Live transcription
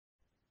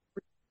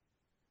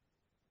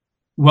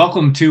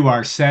Welcome to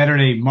our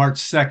Saturday, March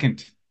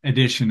 2nd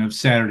edition of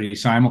Saturday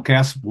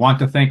Simulcast. Want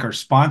to thank our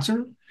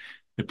sponsor,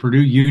 the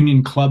Purdue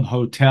Union Club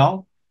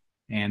Hotel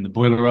and the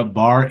Boiler Up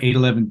Bar,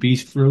 811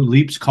 Bistro,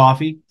 Leaps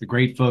Coffee, the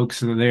great folks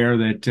that are there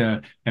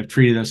that have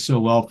treated us so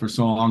well for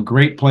so long.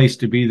 Great place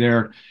to be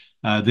there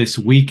this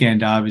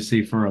weekend,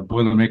 obviously, for a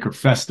Boilermaker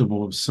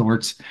festival of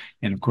sorts.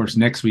 And, of course,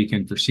 next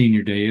weekend for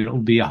Senior Day, it'll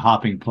be a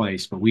hopping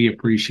place, but we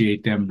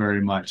appreciate them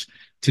very much.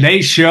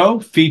 Today's show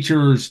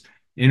features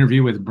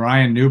interview with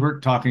Brian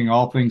Neubert, talking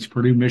all things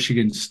Purdue,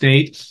 Michigan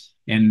State.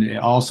 And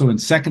also in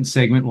second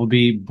segment will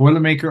be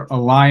Boilermaker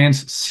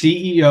Alliance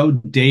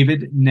CEO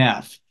David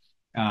Neff.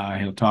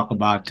 He'll talk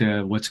about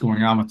what's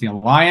going on with the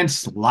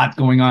Alliance, a lot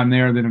going on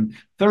there. Then in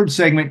third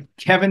segment,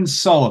 Kevin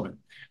Sullivan,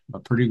 a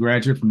Purdue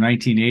graduate from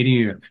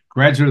 1980, a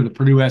graduate of the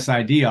Purdue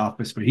SID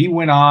office, but he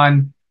went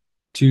on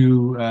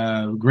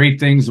to great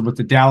things with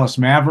the Dallas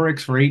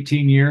Mavericks for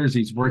 18 years.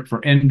 He's worked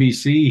for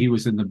NBC. He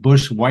was in the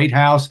Bush White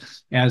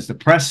House as the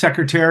press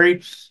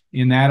secretary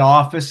in that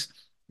office.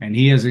 And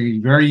he has a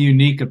very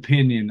unique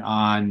opinion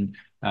on,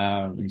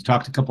 he's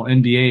talked to a couple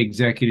NBA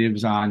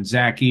executives on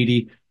Zach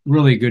Edey.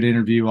 Really good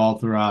interview all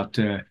throughout,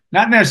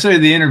 not necessarily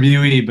the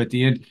interviewee, but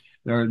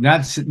or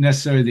not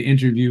necessarily the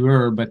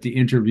interviewer, but the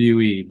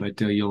interviewee,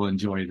 but you'll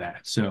enjoy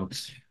that. So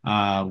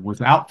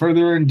without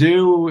further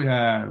ado,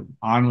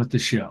 on with the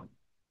show.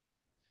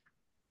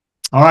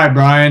 All right,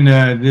 Brian,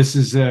 this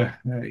is, at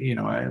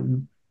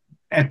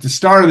the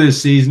start of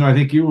this season, I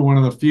think you were one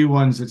of the few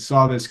ones that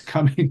saw this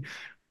coming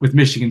with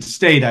Michigan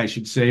State, I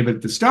should say. But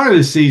at the start of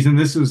the season,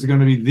 this was going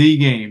to be the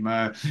game.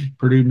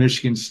 Purdue,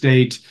 Michigan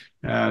State,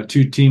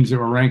 two teams that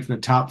were ranked in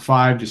the top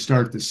 5 to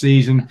start the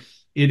season.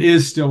 It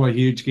is still a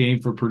huge game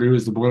for Purdue,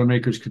 as the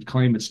Boilermakers could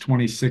claim its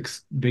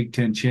 26th Big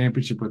Ten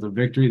championship with a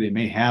victory. They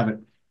may have it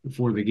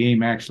before the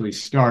game actually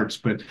starts.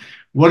 But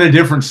what a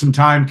difference some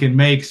time can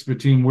make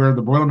between where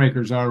the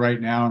Boilermakers are right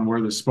now and where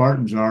the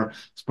Spartans are.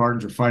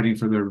 Spartans are fighting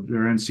for their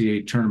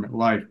NCAA tournament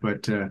life,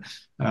 but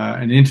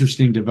an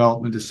interesting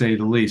development to say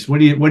the least. What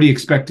do you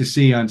expect to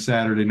see on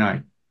Saturday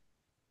night?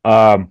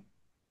 I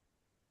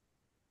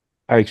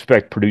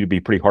expect Purdue to be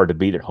pretty hard to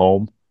beat at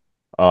home.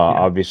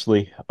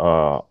 Obviously,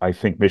 I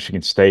think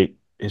Michigan State,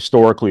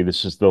 historically,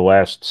 this is the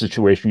last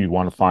situation you'd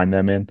want to find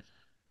them in.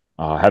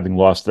 Having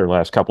lost their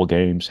last couple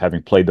games,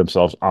 having played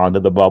themselves onto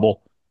the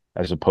bubble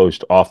as opposed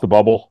to off the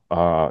bubble.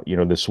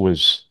 This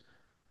was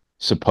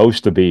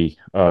supposed to be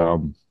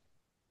the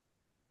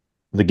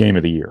game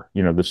of the year.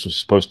 This was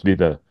supposed to be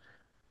the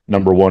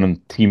number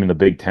 1 team in the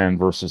Big Ten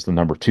versus the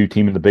number 2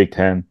 team in the Big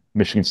Ten.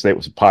 Michigan State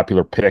was a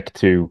popular pick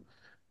to,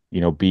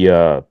 be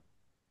a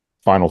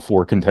Final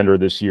Four contender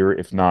this year,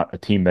 if not a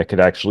team that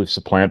could actually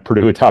supplant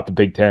Purdue atop the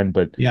Big Ten.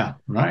 But yeah,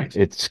 right.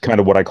 It's kind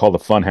of what I call the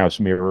funhouse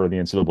mirror of the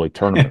NCAA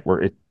tournament,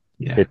 where it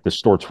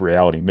distorts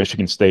reality.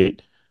 Michigan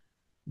State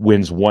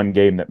wins one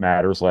game that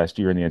matters last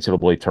year in the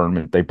NCAA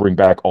tournament. They bring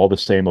back all the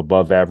same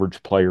above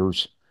average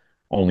players,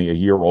 only a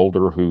year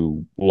older,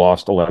 who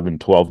lost 11,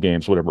 12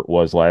 games, whatever it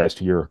was last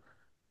year,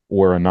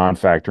 were a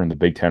non-factor in the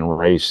Big Ten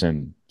race.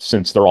 And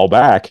since they're all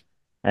back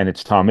and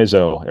it's Tom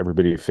Izzo,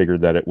 everybody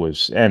figured that it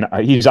was, and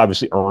he's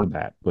obviously earned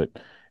that, but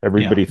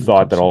everybody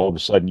thought that all of a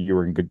sudden you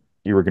were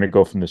going to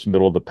go from this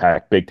middle of the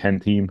pack Big Ten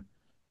team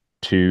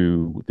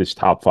to this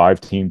top 5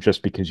 team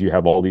just because you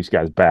have all these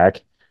guys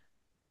back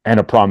and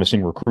a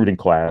promising recruiting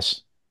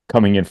class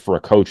coming in for a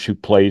coach who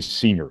plays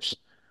seniors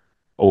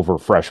over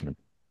freshmen.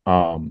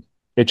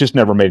 It just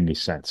never made any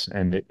sense.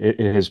 And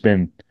it has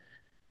been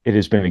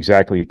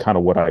exactly kind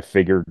of what I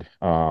figured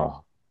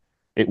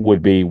it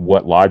would be,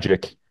 what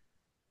logic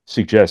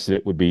suggested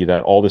it would be,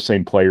 that all the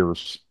same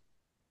players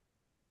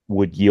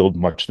would yield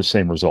much the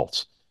same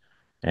results.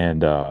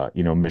 And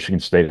Michigan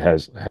State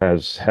has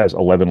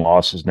 11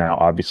 losses now.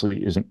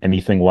 Obviously, isn't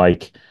anything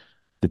like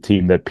the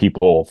team that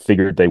people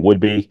figured they would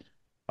be.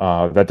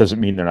 That doesn't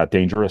mean they're not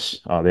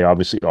dangerous. They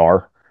obviously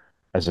are.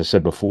 As I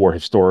said before,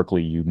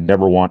 historically, you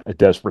never want a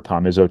desperate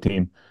Tom Izzo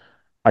team.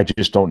 I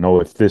just don't know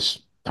if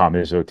this Tom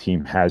Izzo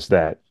team has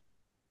that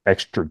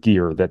extra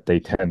gear that they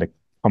tend to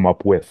come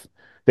up with.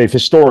 They've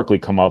historically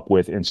come up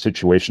with in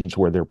situations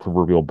where their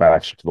proverbial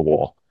backs are to the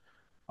wall.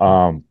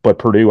 But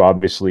Purdue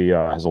obviously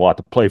has a lot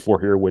to play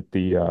for here with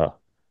the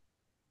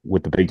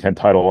Big Ten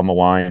title on the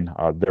line.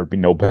 There'd be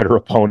no better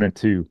opponent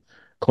to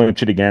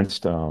clinch it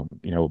against. It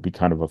would be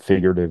kind of a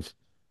figurative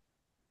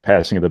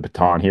passing of the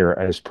baton here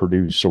as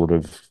Purdue sort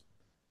of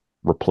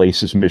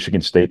replaces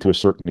Michigan State to a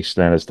certain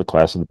extent as the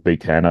class of the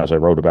Big Ten, as I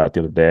wrote about the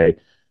other day.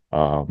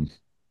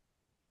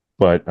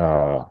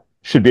 But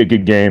should be a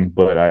good game,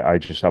 but I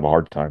just have a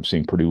hard time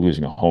seeing Purdue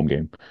losing a home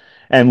game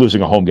and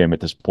losing a home game at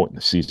this point in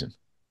the season.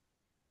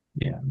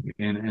 Yeah,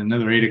 and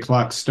another 8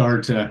 o'clock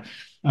start. It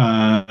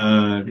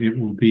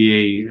will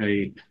be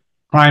a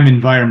prime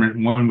environment.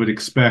 One would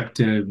expect,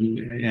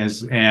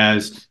 as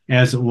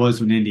it was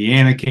when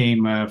Indiana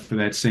came for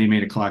that same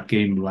 8 o'clock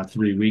game about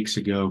 3 weeks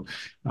ago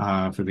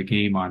for the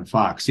game on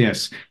Fox.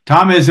 Yes,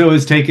 Tom Izzo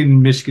has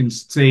taken Michigan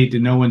State,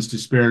 and no one's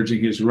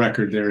disparaging his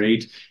record there.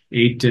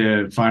 Eight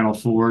Final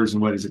Fours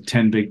and what is it,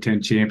 10 Big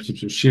Ten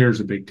championships, or shares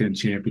of Big Ten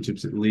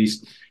championships at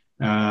least.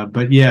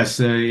 But yes,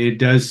 it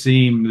does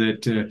seem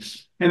that,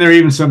 and there are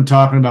even some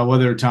talking about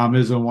whether Tom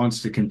Izzo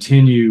wants to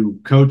continue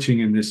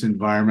coaching in this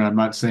environment. I'm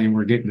not saying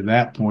we're getting to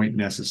that point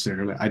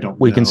necessarily. I don't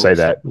We can know. say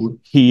that.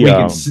 He, We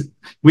can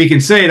we can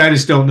say it. I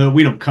just don't know.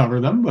 We don't cover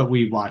them, but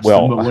we watch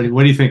them. well, But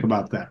what do you think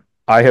about that?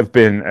 I have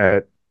been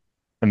at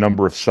a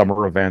number of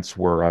summer events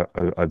where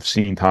I've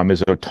seen Tom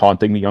Izzo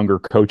taunting the younger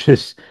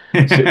coaches,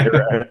 sitting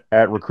there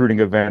at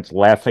recruiting events,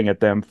 laughing at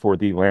them for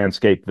the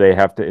landscape they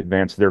have to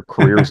advance their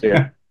careers in,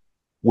 Yeah,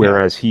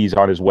 whereas he's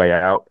on his way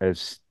out,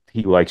 as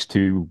he likes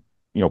to,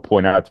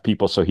 point out to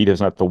people, so he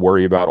doesn't have to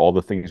worry about all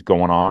the things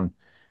going on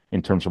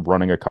in terms of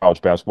running a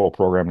college basketball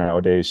program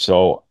nowadays.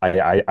 So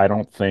I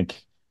don't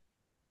think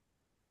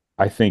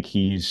I think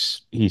he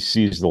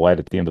sees the light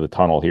at the end of the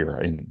tunnel here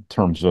in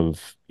terms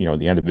of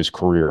the end of his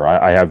career.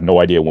 I have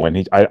no idea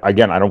when I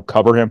don't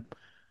cover him.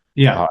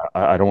 yeah,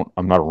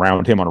 I'm not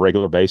around him on a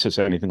regular basis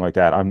or anything like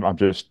that. I'm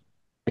just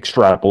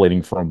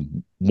extrapolating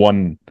from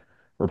one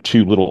or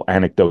two little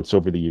anecdotes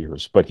over the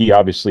years. But he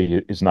obviously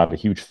is not a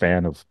huge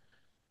fan of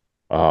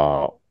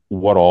uh,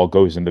 what all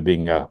goes into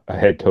being a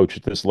head coach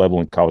at this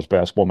level in college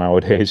basketball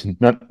nowadays.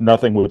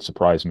 Nothing would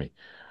surprise me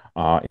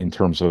in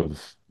terms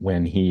of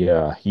when he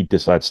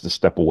decides to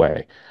step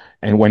away,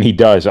 and when he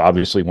does,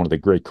 obviously one of the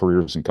great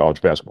careers in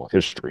college basketball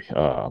history.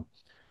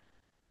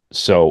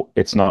 So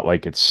it's not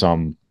like it's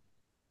some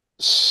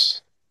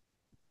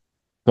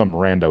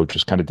rando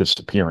just kind of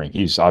disappearing.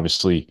 He's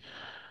obviously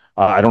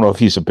I don't know if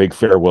he's a big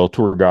farewell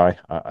tour guy.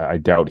 I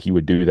doubt he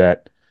would do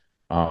that.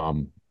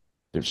 Um,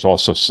 there's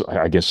also,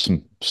 I guess,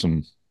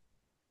 some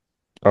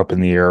up in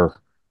the air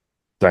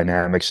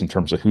dynamics in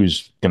terms of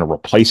who's going to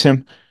replace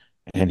him.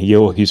 And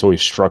he's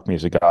always struck me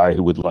as a guy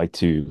who would like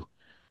to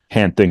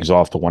hand things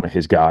off to one of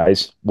his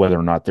guys, whether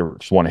or not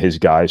there's one of his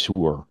guys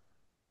who are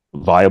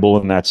viable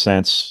in that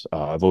sense.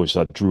 I've always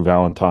thought Drew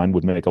Valentine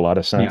would make a lot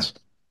of yeah. sense.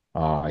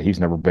 He's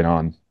never been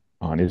on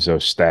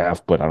Izzo's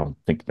staff, but I don't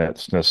think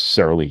that's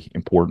necessarily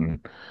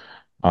important.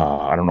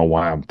 I don't know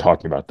why I'm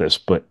talking about this,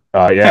 but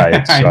yeah,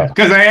 it's. I know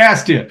because I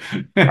asked you.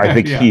 I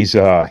think Yeah,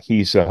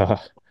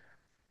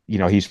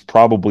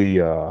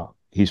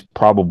 he's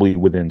probably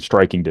within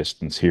striking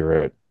distance here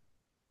at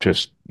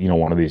just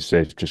one of these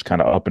days, just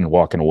kind of up and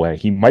walking away.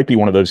 He might be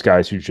one of those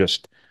guys who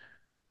just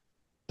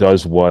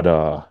does what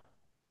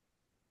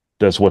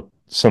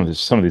some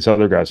of these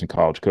other guys in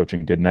college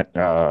coaching did. Nick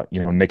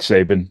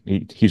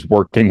Saban, he's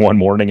working one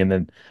morning and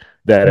then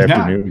that yeah,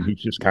 afternoon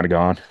he's just kind of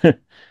gone.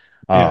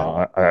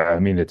 yeah, I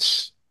mean,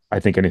 I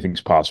think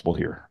anything's possible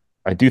here.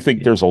 I do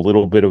think there's a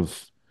little bit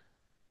of,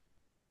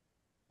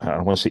 I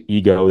don't want to say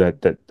ego,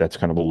 that's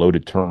kind of a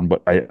loaded term,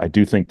 but I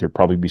do think there'd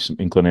probably be some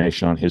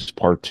inclination on his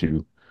part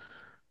to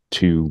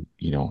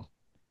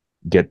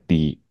get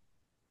the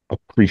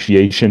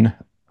appreciation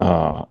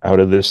out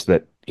of this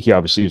that he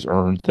obviously has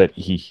earned, that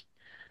he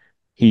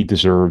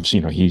deserves.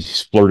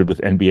 He's flirted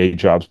with NBA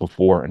jobs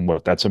before, and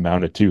what that's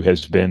amounted to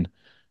has been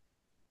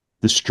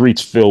the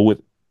streets fill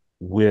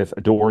with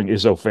adoring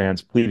Izzo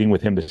fans pleading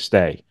with him to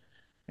stay.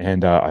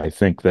 And I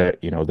think that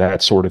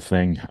that sort of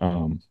thing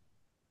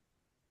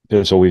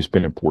has always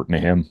been important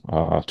to him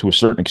to a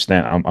certain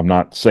extent. I'm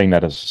not saying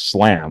that as a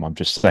slam. I'm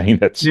just saying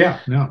yeah.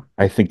 No,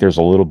 I think there's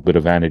a little bit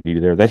of vanity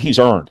there that he's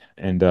earned,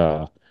 and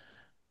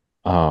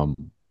um,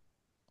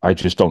 I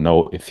just don't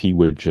know if he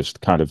would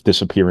just kind of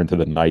disappear into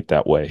the night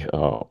that way,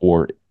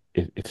 or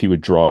if he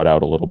would draw it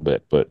out a little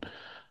bit. But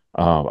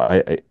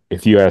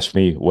if you ask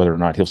me whether or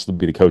not he'll still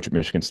be the coach at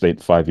Michigan State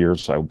in 5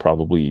 years, I would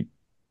probably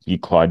be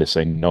inclined to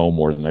say no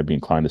more than I'd be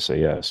inclined to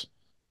say yes.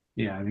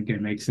 yeah, I think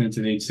it makes sense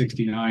at age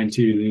 69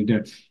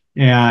 too.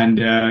 And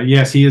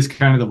yes, he is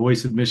kind of the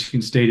voice of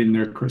Michigan State in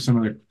their some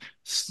of the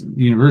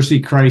university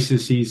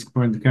crisis. He's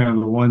kind of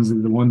the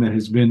one that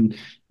has been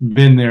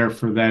there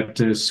for that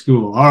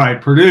school. All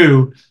right,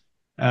 Purdue,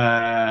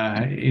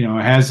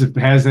 has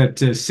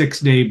that 6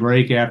 day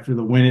break after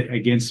the win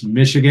against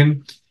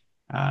Michigan.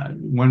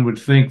 One would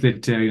think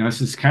that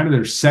this is kind of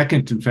their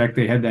second. In fact,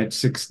 they had that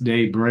 6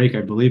 day break,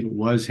 I believe it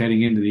was,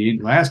 heading into the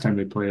last time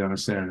they played on a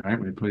Saturday night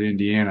when they played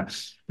Indiana.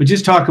 But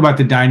just talk about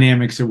the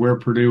dynamics of where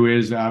Purdue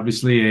is.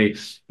 Obviously,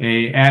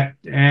 a at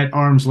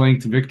arm's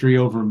length victory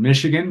over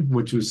Michigan,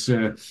 which was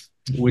got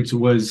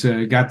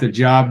the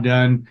job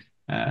done.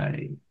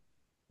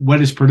 What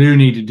does Purdue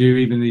need to do,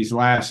 even these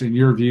last, in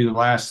your view, the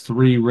last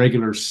three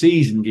regular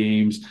season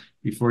games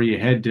before you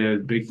head to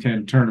the Big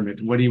Ten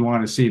tournament? What do you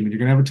want to see? I mean, you're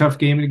going to have a tough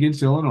game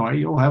against Illinois.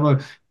 You'll have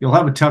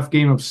a tough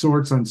game of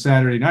sorts on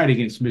Saturday night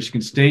against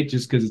Michigan State,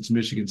 just because it's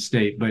Michigan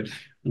State. But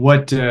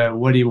what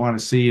do you want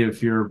to see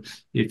if you're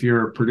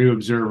a Purdue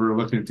observer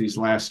looking at these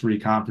last three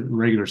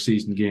regular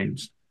season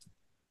games?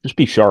 Just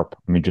be sharp.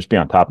 I mean, just be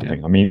on top of Yeah,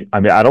 things.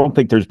 I don't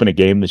think there's been a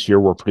game this year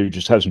where Purdue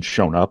just hasn't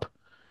shown up,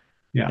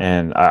 yeah,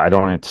 and I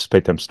don't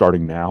anticipate them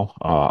starting now.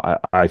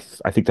 I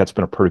think that's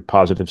been a pretty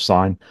positive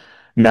sign.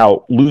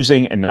 Now,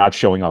 losing and not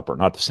showing up are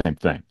not the same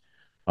thing.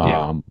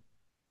 yeah, Um,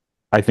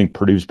 I think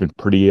Purdue's been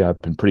pretty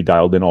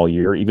dialed in all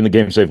year. Even the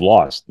games they've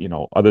lost,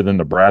 other than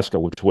Nebraska,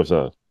 which was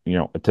a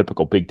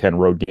typical Big Ten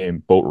road game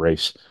boat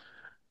race,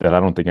 that I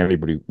don't think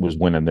anybody was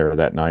winning there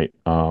that night.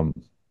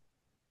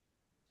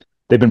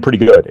 They've been pretty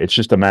good. It's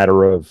just a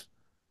matter of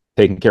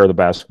taking care of the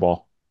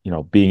basketball,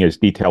 being as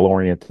detail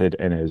oriented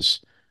and as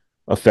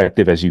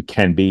effective as you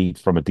can be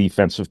from a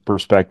defensive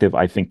perspective.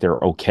 I think they're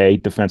okay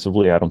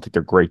defensively. I don't think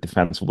they're great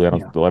defensively. I don't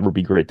Yeah. think they'll ever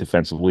be great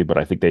defensively, but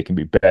I think they can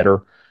be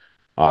better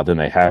than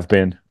they have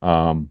been.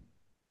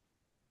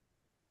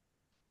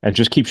 And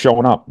just keep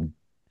showing up.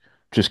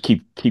 Just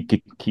keep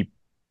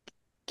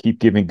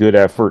giving good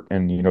effort,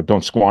 and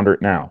don't squander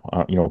it now.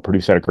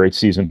 Purdue's had a great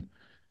season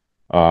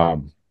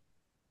um,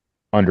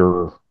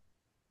 under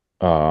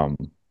um,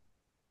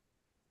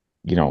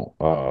 you know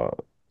uh,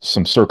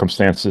 some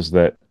circumstances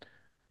that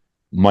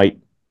might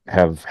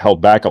have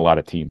held back a lot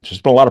of teams.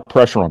 There's been a lot of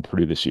pressure on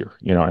Purdue this year,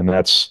 and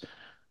that's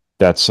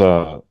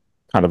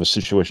kind of a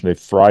situation they've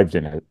thrived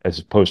in, as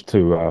opposed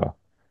to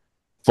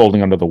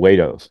folding under the weight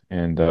of.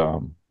 And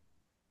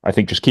I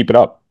think just keep it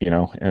up,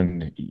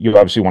 and you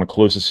obviously want to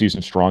close the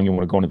season strong. You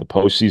want to go into the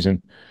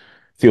postseason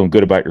feeling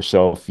good about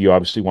yourself. You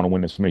obviously want to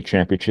win as many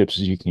championships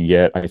as you can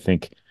get. I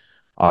think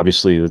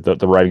obviously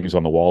the writing is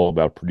on the wall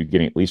about Purdue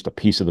getting at least a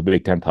piece of the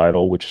Big Ten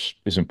title, which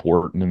is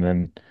important. And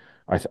then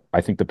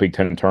I think the Big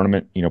Ten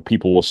tournament,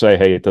 people will say,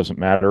 hey, it doesn't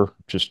matter.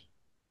 Just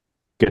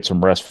get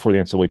some rest before the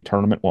NCAA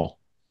tournament. Well,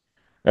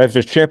 if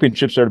there's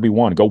championships there to be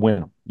won, go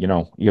win them.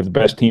 You have the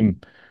best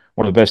team,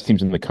 one of the best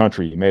teams in the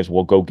country. You might as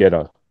well go get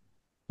a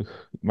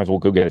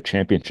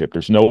championship.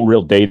 There's no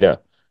real data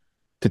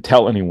to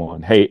tell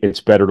anyone, hey, it's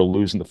better to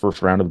lose in the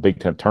first round of the Big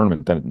Ten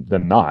tournament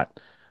than not.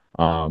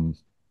 Um,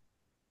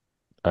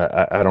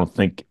 I don't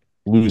think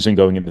losing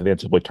going into the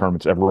NCAA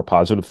tournament is ever a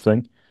positive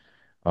thing.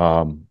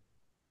 Um,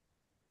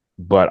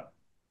 but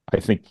I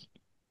think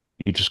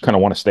you just kind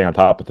of want to stay on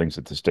top of things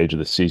at this stage of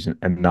the season,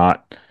 and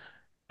not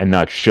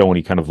show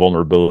any kind of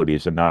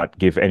vulnerabilities, and not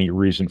give any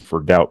reason for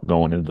doubt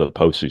going into the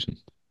postseason.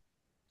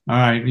 All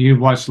right. You've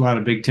watched a lot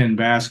of Big Ten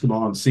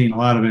basketball and seen a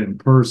lot of it in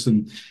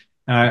person.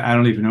 I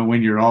don't even know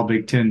when your all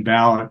Big Ten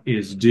ballot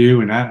is due.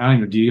 And I don't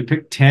even, do you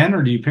pick 10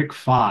 or do you pick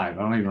five?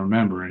 I don't even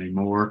remember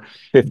anymore.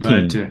 But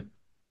 15.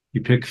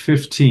 you pick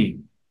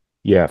 15.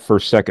 Yeah,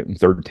 first, second, and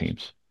third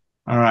teams.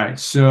 All right.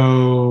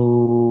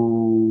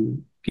 So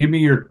give me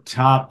your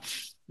top.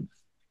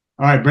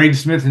 All right. Braden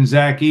Smith and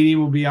Zach Edey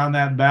will be on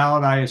that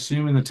ballot, I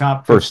assume, in the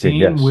top First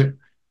team, 15. yes.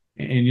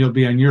 And you'll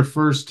be on your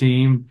first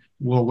team.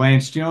 Will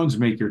Lance Jones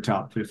make your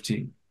top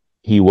 15?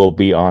 He will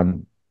be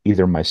on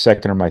either my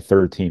second or my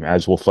third team,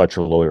 as will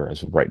Fletcher Lawyer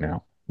as of right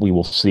now. We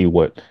will see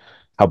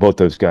how both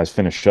those guys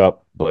finish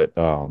up. But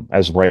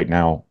as of right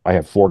now, I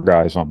have four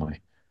guys on my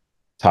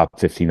top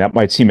 15. That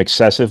might seem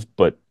excessive,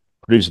 but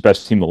Purdue's the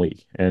best team in the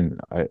league, and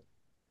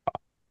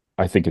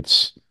I think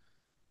it's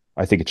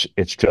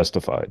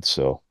justified.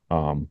 So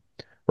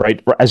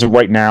right as of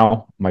right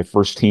now, my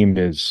first team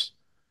is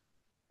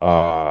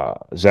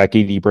Zach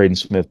Edey, Braden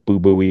Smith, Boo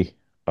Booey.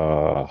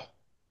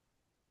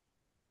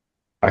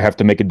 I have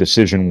to make a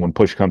decision when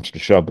push comes to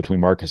shove between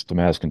Marcus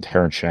Damask and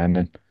Terrence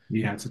Shannon.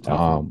 Yeah, it's a tough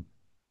one.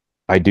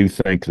 I do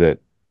think that,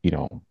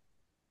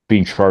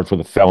 being charged with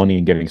a felony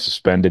and getting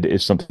suspended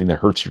is something that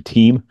hurts your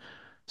team.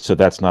 So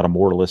that's not a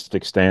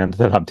moralistic stand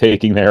that I'm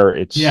taking there.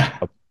 It's Yeah.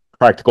 a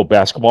practical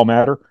basketball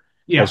matter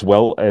Yeah. as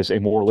well as a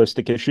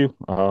moralistic issue.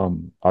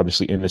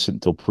 Obviously innocent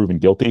until proven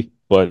guilty.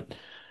 And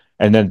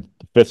then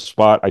the fifth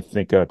spot, I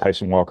think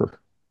Tyson Walker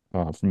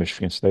from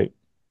Michigan State.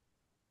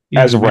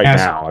 Yeah. As of right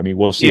Damask. now, I mean,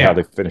 we'll see how Yeah.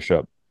 they finish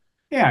up.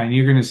 Yeah, and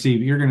you're gonna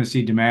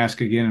see Damask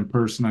again in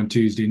person on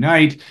Tuesday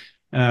night.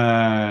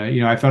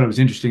 I thought it was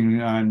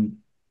interesting on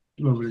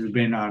what would it have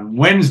been on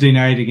Wednesday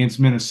night against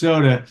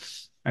Minnesota.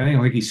 I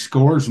think like he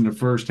scores in the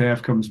first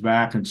half, comes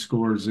back and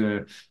scores.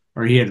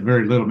 Or he had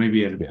very little, maybe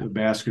he had Yeah. a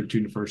basket or two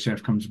in the first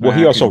half, comes Well, he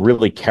back also and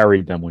really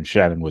carried them when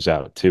Shannon was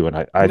out too, and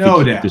I think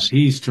no doubt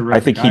he's I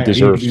think terrific. he He could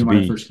deserves be to my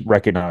be first.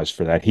 recognized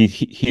for that.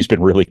 He's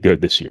been really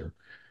good this year,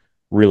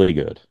 really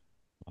good.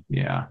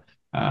 Yeah,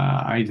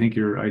 I think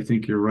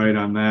you're right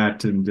on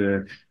that,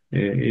 and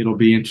it'll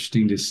be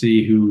interesting to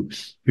see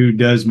who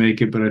does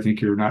make it. But I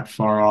think you're not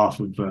far off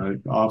of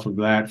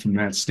that from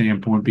that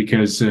standpoint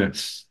because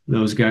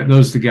those are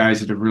the guys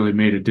that have really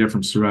made a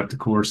difference throughout the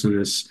course of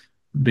this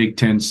Big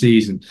Ten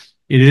season.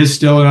 It is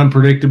still an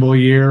unpredictable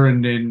year,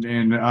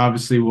 and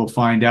obviously we'll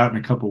find out in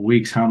a couple of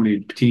weeks how many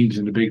teams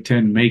in the Big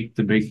Ten make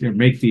the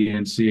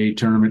NCAA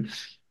tournament.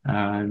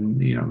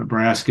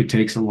 Nebraska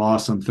takes a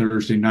loss on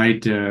Thursday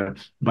night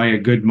by a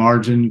good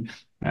margin.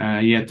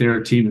 Yet they're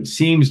a team that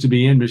seems to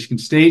be in. Michigan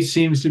State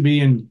seems to be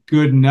in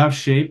good enough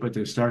shape, but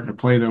they're starting to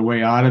play their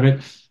way out of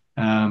it.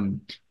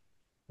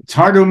 It's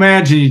hard to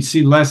imagine you'd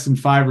see less than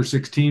 5 or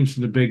 6 teams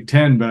from the Big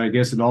Ten, but I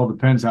guess it all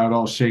depends how it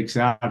all shakes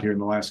out here in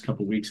the last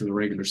couple of weeks of the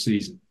regular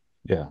season.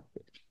 Yeah,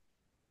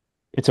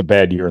 it's a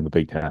bad year in the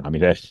Big Ten. I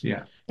mean,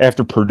 Yeah,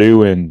 after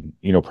Purdue and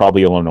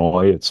probably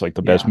Illinois, it's like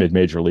the best yeah,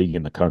 mid-major league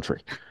in the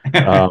country.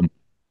 Um,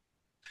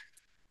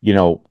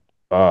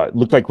 it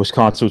looked like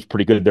Wisconsin was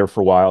pretty good there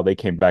for a while. They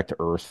came back to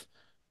earth,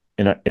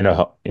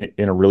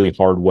 in a really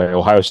hard way.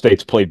 Ohio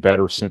State's played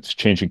better since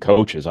changing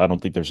coaches. I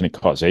don't think there's any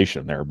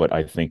causation there, but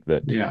I think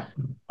that Yeah.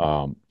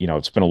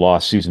 it's been a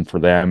lost season for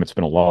them. It's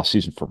been a lost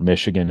season for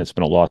Michigan. It's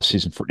been a lost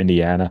season for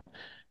Indiana.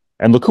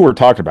 And look who we're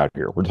talking about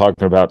here. We're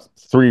talking about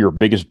three of your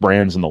biggest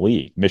brands in the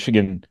league: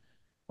 Michigan,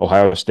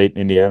 Ohio State,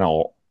 and Indiana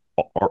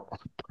are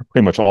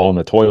pretty much all in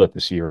the toilet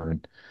this year.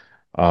 And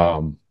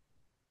um,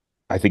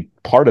 I think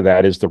part of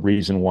that is the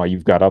reason why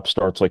you've got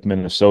upstarts like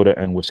Minnesota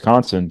and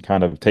Wisconsin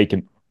kind of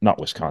taking, not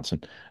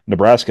Wisconsin,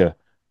 Nebraska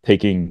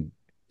taking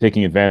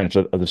advantage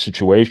of the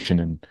situation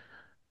and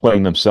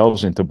playing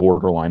themselves into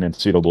borderline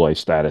NCAA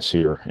status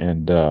here.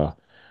 And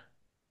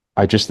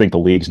I just think the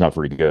league's not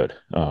very good.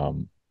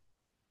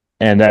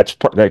 And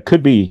that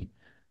could be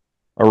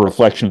a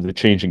reflection of the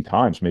changing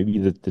times. Maybe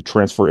the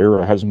transfer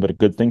era hasn't been a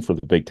good thing for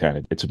the Big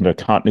Ten. It's been a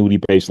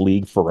continuity-based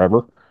league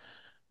forever.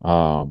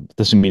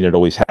 Doesn't mean it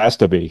always has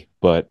to be,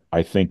 but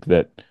I think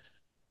that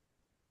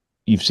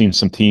you've seen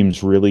some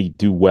teams really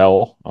do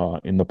well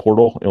in the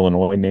portal,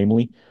 Illinois,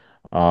 namely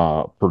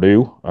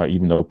Purdue,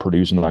 even though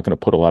Purdue's not going to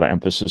put a lot of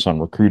emphasis on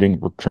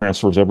recruiting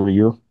transfers every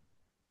year.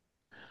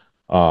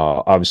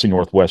 Obviously,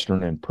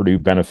 Northwestern and Purdue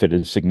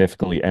benefited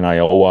significantly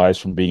NIL-wise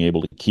from being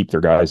able to keep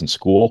their guys in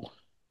school.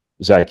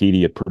 Zach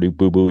Edey at Purdue,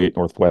 Boo Boo at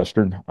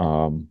Northwestern.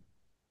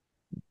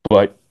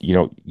 But,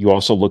 you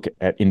also look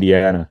at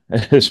Indiana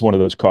as one of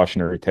those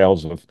cautionary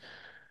tales of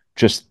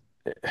just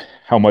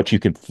how much you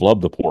can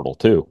flub the portal,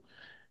 too,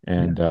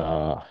 and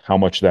how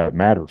much that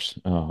matters.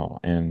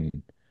 And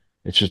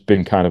it's just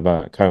been kind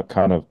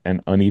of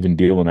an uneven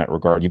deal in that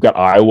regard. You've got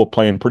Iowa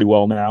playing pretty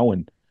well now,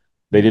 and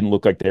they didn't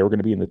look like they were going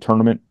to be in the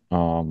tournament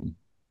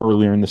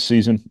earlier in the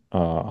season.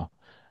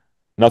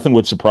 Nothing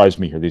would surprise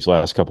me here these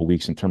last couple of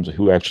weeks in terms of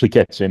who actually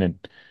gets in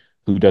and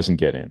who doesn't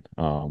get in,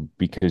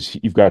 because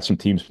you've got some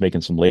teams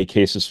making some late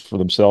cases for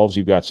themselves.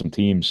 You've got some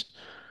teams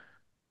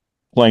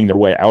playing their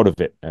way out of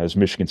it, as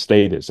Michigan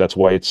State is. That's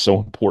why it's so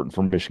important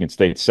for Michigan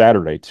State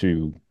Saturday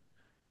to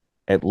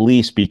at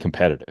least be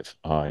competitive.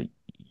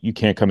 You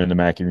can't come into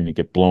Mackey and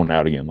get blown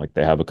out again like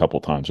they have a couple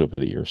times over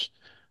the years.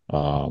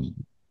 That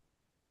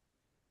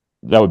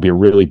would be a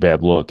really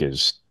bad look,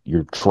 as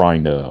you're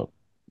trying to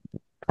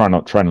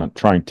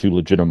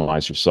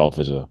legitimize yourself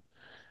as a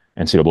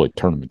NCAA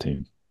tournament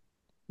team.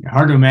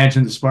 Hard to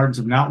imagine the Spartans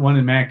have not won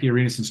in Mackey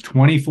Arena since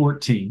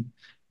 2014.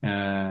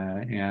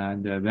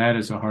 And that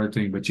is a hard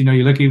thing. But, you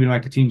look even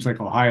like the teams like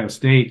Ohio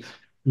State,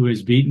 who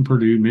has beaten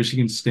Purdue,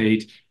 Michigan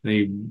State.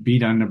 They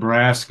beat on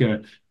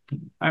Nebraska.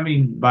 I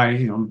mean,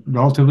 by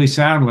relatively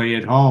soundly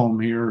at home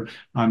here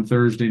on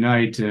Thursday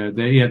night.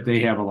 They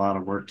have a lot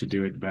of work to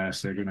do at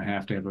best. They're going to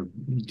have a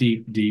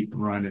deep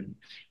run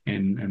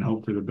and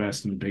hope for the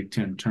best in the Big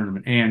Ten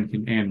tournament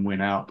and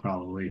win out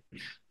probably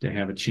to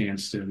have a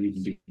chance to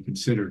even be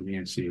considered in the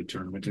NCAA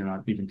tournament. They're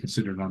not even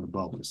considered on the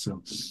bubble.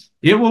 So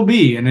it will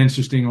be an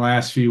interesting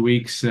last few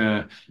weeks,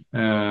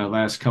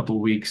 last couple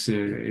of weeks.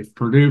 If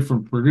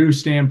from Purdue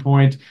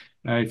standpoint,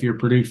 if you're a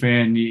Purdue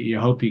fan, you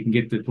hope you can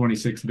get the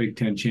 26th Big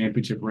Ten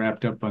championship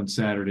wrapped up on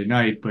Saturday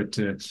night, but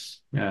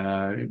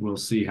we'll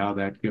see how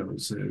that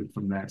goes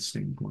from that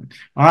standpoint.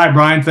 All right,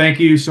 Brian, thank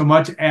you so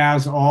much.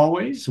 As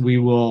always, we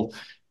will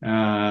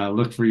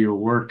look for your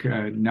work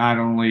not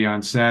only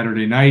on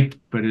Saturday night,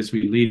 but as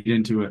we lead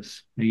into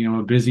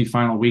a busy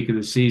final week of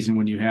the season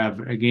when you have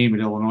a game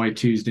at Illinois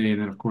Tuesday,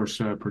 and then of course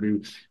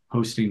Purdue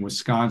hosting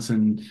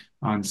Wisconsin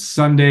on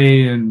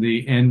Sunday, and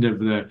the end of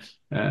the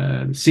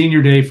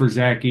senior day for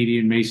Zach Edey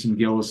and Mason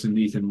Gillis and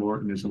Ethan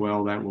Morton as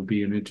well. That will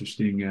be an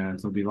interesting.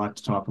 There'll be a lot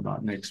to talk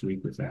about next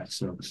week with that.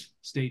 So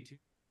stay tuned.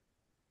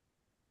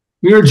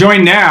 We are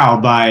joined now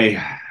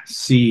by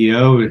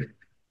CEO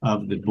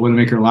of the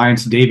Boilermaker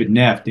Alliance, David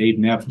Neff. Dave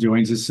Neff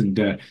joins us,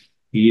 and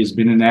he has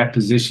been in that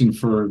position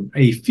for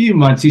a few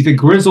months. He's a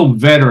grizzled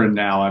veteran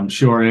now, I'm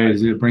sure.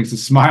 It brings the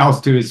smiles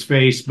to his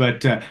face.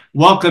 But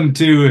welcome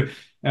to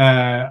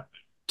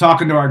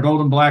talking to our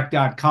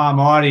goldenblack.com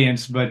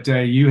audience. But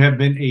you have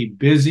been a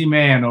busy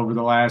man over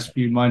the last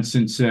few months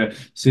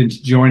since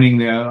joining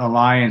the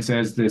Alliance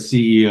as the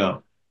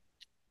CEO.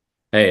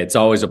 Hey, it's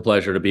always a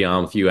pleasure to be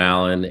on with you,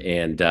 Alan.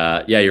 And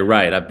yeah, you're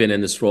right. I've been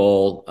in this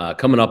role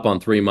coming up on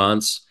 3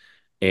 months,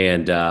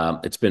 and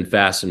it's been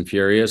fast and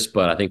furious,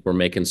 but I think we're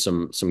making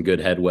some good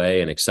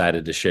headway and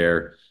excited to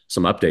share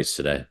some updates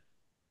today.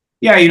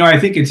 Yeah, I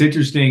think it's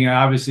interesting.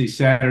 Obviously,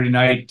 Saturday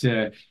night,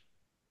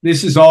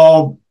 this is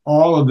all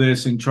of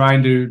this and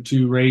trying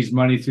to raise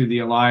money through the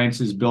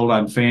Alliance is built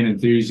on fan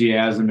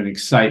enthusiasm and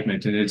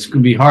excitement. And it's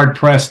going to be hard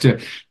pressed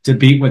to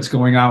beat what's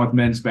going on with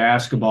men's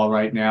basketball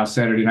right now.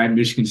 Saturday night,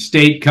 Michigan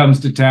State comes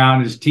to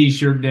town. It's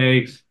T-shirt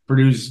day.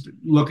 Purdue's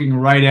looking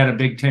right at a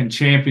Big Ten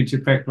championship.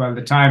 In fact, by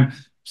the time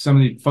some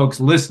of the folks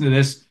listen to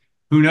this,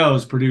 who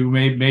knows, Purdue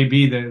may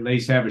be the at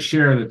least have a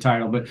share of the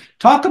title. But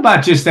talk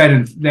about just that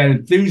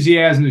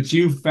enthusiasm that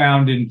you've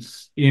found in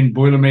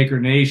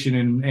Boilermaker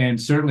Nation and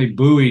certainly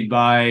buoyed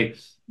by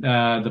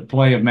the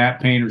play of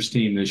Matt Painter's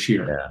team this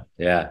year.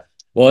 Yeah.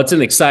 Well, it's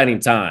an exciting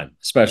time,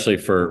 especially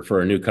for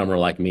a newcomer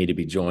like me to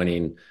be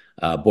joining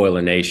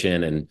Boiler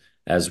Nation. And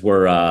as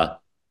we're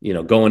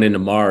going into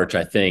March,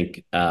 I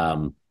think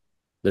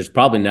there's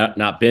probably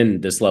not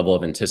been this level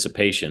of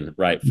anticipation,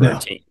 right, for a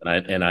team.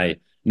 And I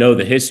know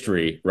the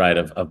history, right,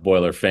 of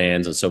Boiler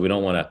fans, and so we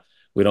don't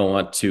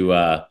want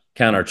to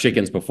count our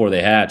chickens before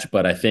they hatch.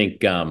 But I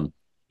think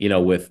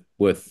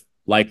with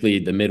likely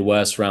the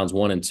Midwest rounds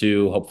 1 and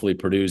 2, hopefully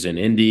Purdue's in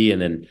Indy,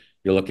 and then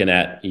you're looking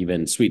at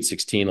even Sweet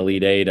 16,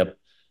 Elite 8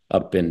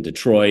 up in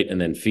Detroit,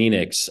 and then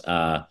Phoenix.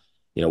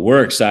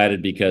 We're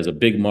excited because a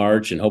big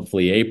March and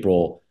hopefully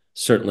April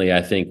certainly,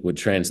 I think, would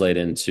translate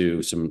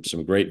into some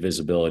great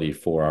visibility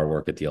for our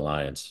work at the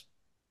Alliance.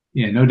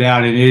 Yeah, no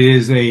doubt. And it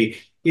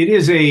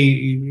is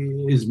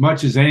as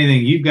much as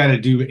anything, you've got to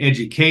do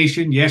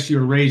education. Yes,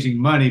 you're raising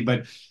money,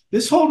 but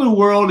this whole new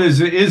world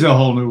is a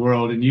whole new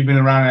world. And you've been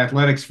around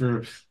athletics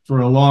for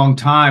a long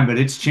time, but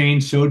it's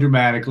changed so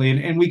dramatically.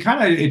 And we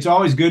it's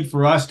always good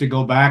for us to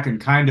go back and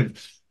kind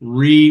of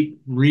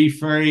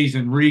rephrase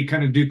and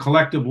kind of do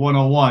collective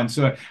 101.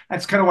 So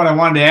that's kind of what I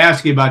wanted to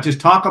ask you about. Just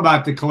talk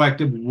about the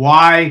collective,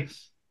 why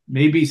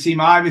maybe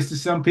seem obvious to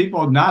some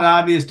people, not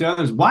obvious to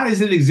others. Why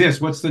does it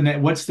exist? What's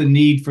the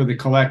need for the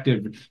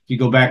collective if you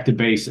go back to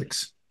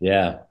basics?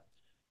 Yeah.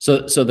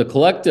 So the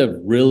collective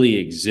really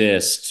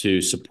exists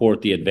to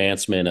support the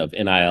advancement of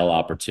NIL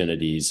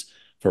opportunities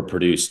for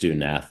Purdue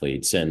student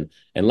athletes. And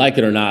like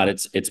it or not,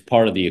 it's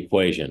part of the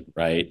equation,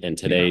 right? In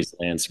today's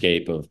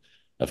landscape of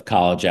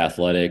college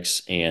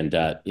athletics. And,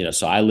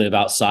 so I live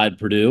outside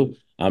Purdue.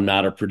 I'm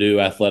not a Purdue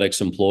athletics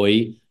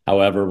employee.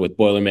 However, with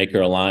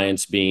Boilermaker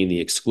Alliance being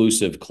the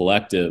exclusive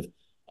collective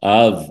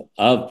of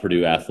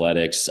Purdue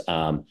athletics,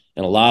 in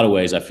a lot of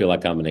ways, I feel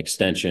like I'm an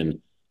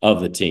extension of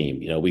the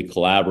team. We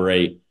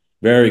collaborate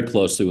very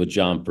closely with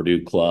John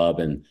Purdue Club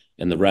and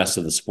the rest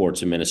of the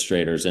sports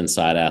administrators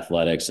inside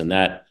athletics. And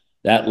that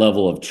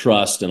level of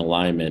trust and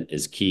alignment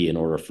is key in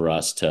order for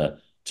us to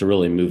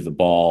really move the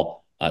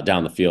ball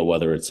down the field,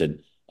 whether it's a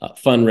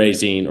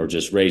fundraising or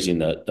just raising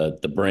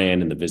the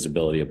brand and the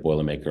visibility of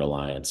Boilermaker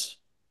Alliance.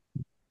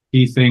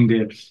 Key thing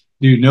to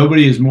do.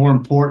 Nobody is more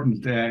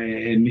important.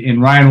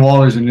 In Ryan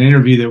Waller's an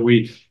interview that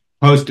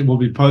we'll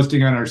be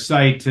posting on our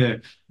site,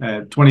 a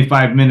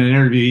 25-minute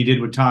interview he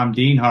did with Tom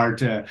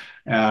Dienhart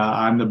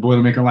on the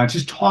Boilermaker Alliance,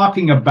 just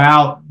talking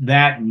about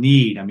that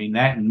need. I mean,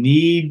 that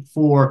need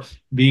for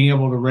being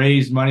able to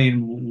raise money.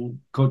 And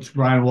Coach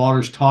Brian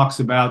Walters talks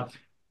about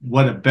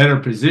what a better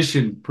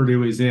position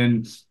Purdue is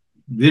in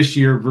this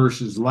year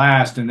versus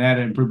last, and that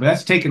improvement.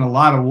 That's taken a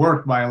lot of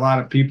work by a lot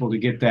of people to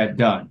get that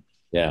done.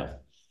 Yeah.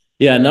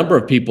 A number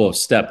of people have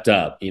stepped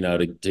up,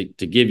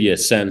 to give you a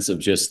sense of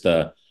just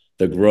the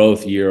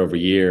growth year over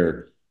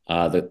year.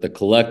 The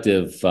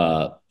collective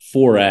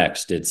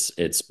 4x'd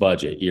its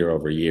budget year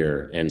over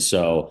year, and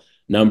so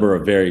number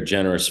of very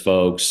generous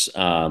folks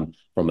from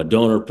a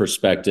donor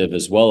perspective,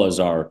 as well as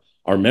our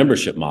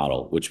membership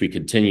model, which we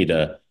continue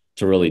to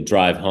really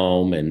drive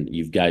home. And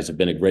you guys have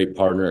been a great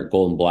partner at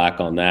Gold and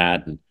Black on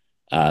that. And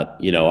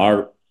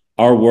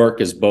our work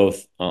is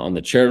both on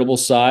the charitable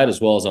side as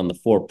well as on the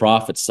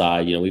for-profit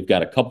side. We've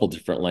got a couple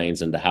different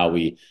lanes into how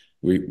we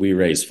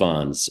raise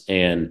funds.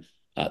 And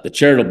the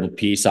charitable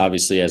piece,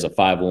 obviously, as a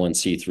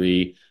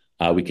 501c3,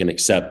 we can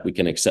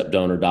accept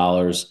donor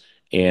dollars,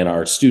 and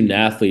our student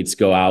athletes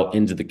go out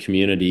into the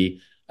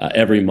community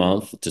every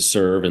month to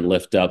serve and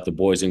lift up the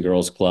Boys and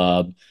Girls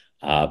Club,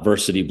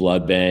 Versity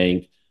Blood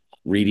Bank,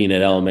 reading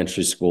at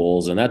elementary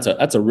schools, and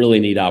that's a really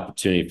neat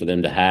opportunity for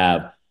them to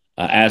have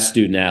as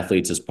student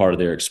athletes as part of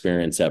their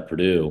experience at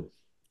Purdue.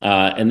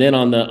 And then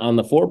on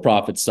the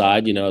for-profit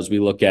side, as we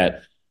look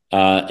at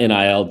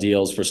NIL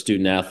deals for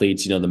student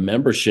athletes, the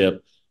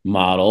membership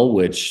model,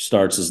 which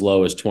starts as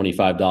low as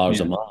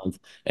 $25 a month.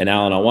 And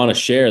Alan, I want to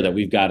share that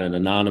we've got an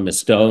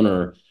anonymous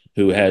donor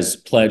who has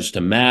pledged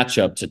to match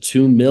up to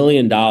 $2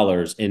 million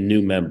in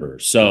new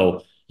members.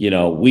 So,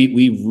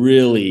 we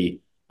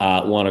really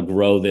want to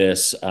grow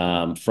this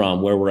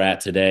from where we're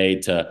at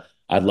today to,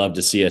 I'd love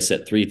to see us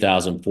at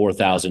 3,000,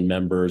 4,000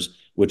 members,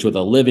 which with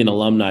a living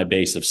alumni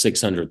base of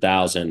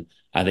 600,000,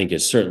 I think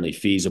is certainly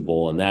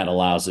feasible. And that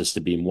allows us to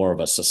be more of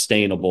a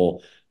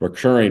sustainable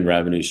recurring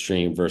revenue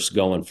stream versus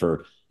going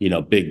for,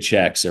 big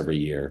checks every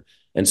year.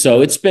 And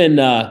so it's been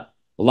a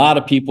lot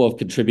of people have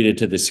contributed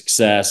to the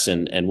success,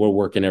 and we're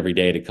working every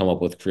day to come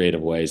up with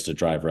creative ways to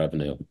drive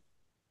revenue.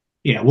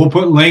 Yeah, we'll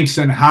put links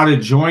on how to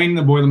join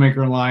the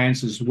Boilermaker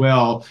Alliance as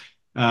well.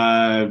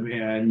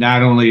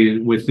 Not only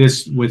with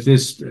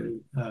this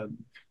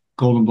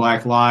Gold and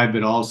Black Live,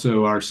 but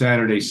also our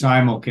Saturday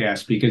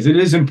simulcast, because it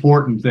is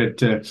important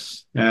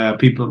that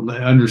people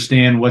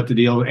understand what the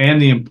deal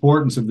and the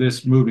importance of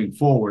this moving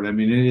forward. I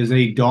mean, it is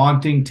a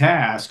daunting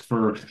task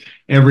for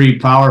every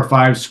Power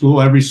 5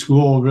 school, every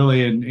school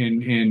really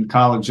in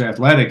college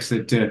athletics,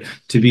 that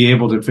to be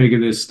able to figure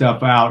this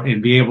stuff out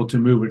and be able to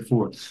move it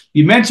forward.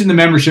 You mentioned the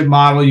membership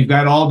model. You've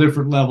got all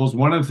different levels.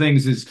 One of the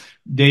things is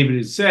David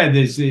has said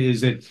is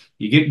that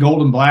you get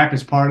Gold and Black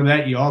as part of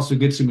that. You also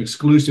get some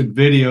exclusive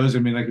videos. I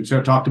mean, like we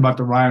talked about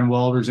the Ryan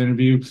Walters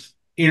interview.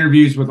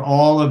 interviews with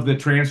all of the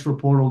transfer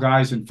portal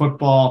guys in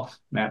football.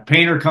 Matt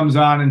Painter comes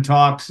on and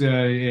talks.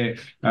 Brian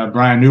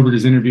Neubert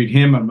has interviewed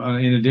him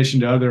in addition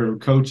to other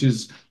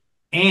coaches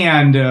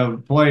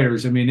and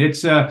players. I mean,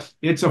 it's a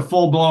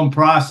full-blown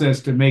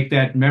process to make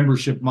that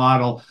membership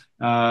model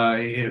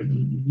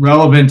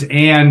relevant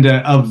and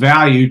of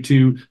value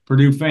to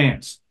Purdue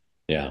fans.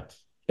 Yeah,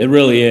 it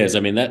really is. I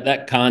mean,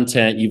 that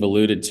content you've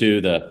alluded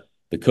to,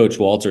 the Coach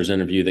Walters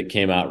interview that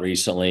came out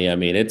recently. I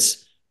mean,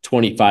 it's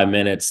 25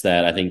 minutes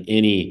that I think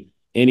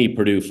any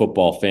Purdue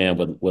football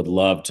fan would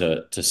love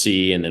to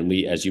see. And then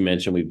we, as you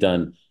mentioned, we've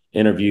done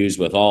interviews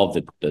with all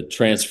of the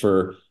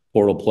transfer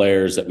portal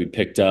players that we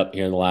picked up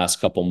here in the last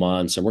couple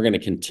months, and we're going to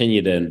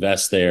continue to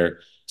invest there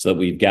so that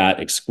we've got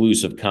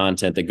exclusive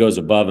content that goes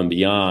above and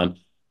beyond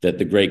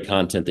the great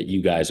content that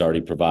you guys already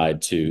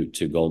provide to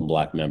Gold and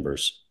Black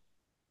members.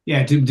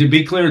 Yeah, to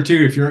be clear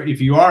too, if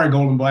you are a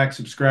Gold and Black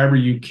subscriber,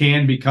 you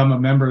can become a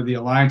member of the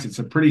Alliance. It's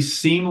a pretty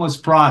seamless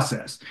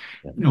process.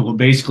 You know, we'll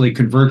basically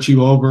convert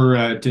you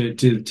over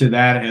to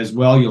that as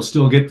well. You'll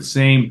still get the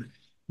same.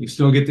 You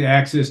still get the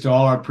access to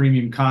all our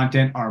premium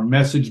content, our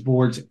message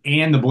boards,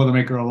 and the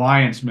Boilermaker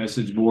Alliance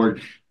message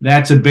board.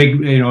 That's a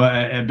big,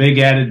 a big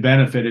added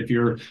benefit if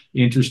you're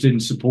interested in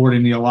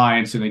supporting the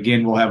Alliance. And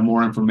again, we'll have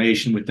more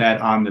information with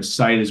that on the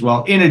site as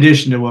well, in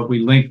addition to what we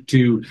linked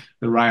to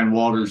the Ryan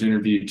Walters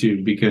interview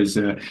too, because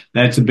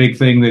that's a big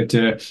thing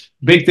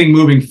big thing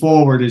moving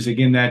forward is,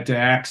 again, that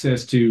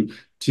access to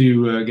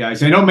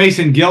guys. I know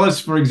Mason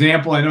Gillis, for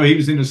example, I know he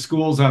was in the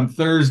schools on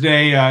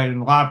Thursday in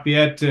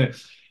Lafayette.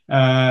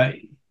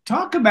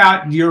 Talk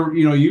about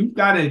you've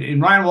got it,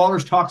 and Ryan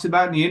Walters talks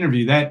about in the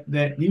interview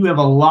that you have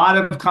a lot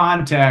of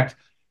contact,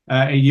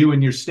 you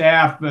and your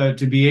staff,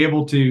 to be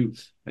able to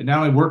not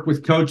only work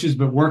with coaches,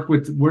 but work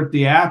with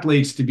the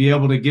athletes to be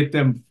able to get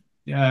them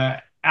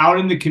out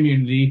in the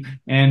community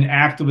and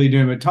actively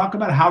doing it. Talk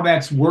about how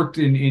that's worked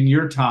in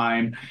your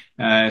time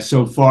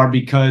so far,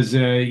 because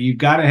you've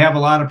got to have a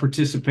lot of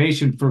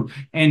participation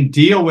and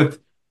deal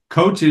with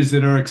coaches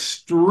that are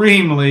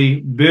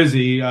extremely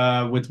busy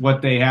with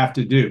what they have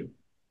to do.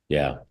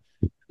 Yeah.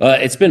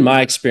 It's been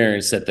my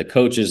experience that the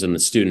coaches and the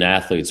student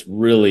athletes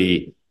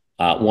really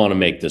want to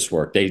make this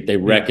work. They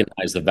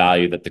recognize the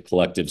value that the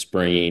collective's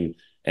bringing.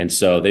 And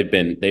so they've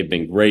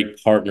been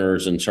great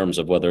partners in terms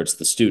of whether it's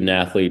the student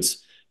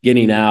athletes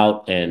getting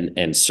out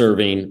and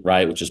serving,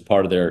 right, which is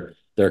part of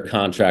their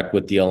contract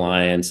with the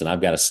Alliance. And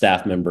I've got a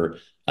staff member,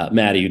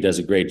 Maddie, who does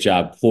a great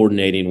job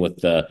coordinating with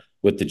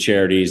the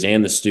charities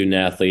and the student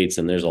athletes.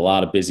 And there's a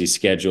lot of busy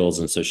schedules.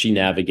 And so she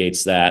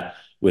navigates that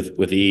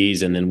with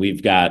ease. And then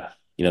we've got,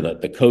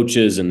 the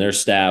coaches and their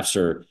staffs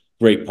are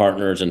great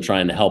partners in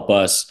trying to help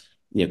us,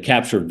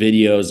 capture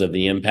videos of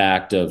the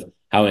impact of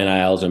how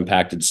NIL has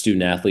impacted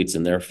student athletes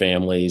and their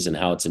families, and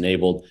how it's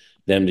enabled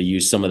them to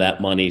use some of that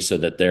money so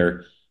that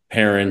their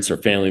parents or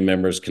family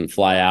members can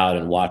fly out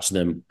and watch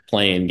them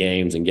play in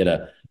games and get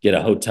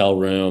a hotel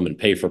room and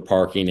pay for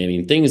parking. I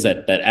mean, things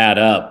that add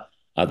up.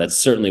 That's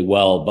certainly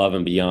well above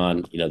and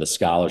beyond, the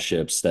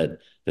scholarships that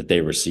they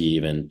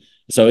receive. And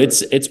so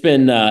it's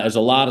been there's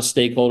a lot of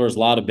stakeholders, a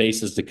lot of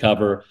bases to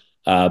cover,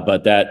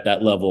 but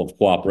that level of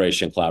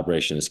cooperation,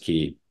 collaboration is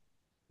key.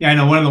 Yeah, I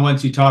know one of the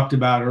ones you talked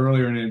about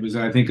earlier, and it was,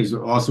 I think, is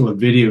also a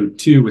video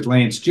too with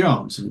Lance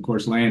Jones, and of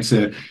course Lance,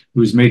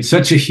 who's made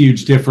such a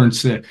huge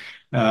difference to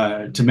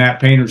Matt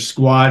Painter's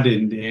squad,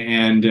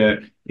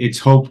 and it's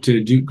hoped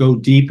to go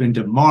deep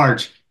into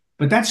March.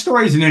 But that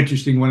story is an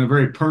interesting one, a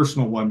very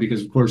personal one,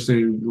 because, of course,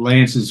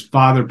 Lance's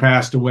father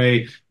passed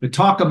away. But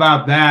talk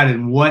about that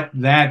and what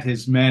that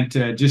has meant.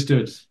 Maybe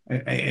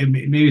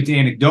it's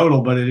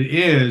anecdotal, but it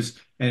is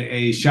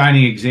a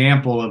shining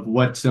example of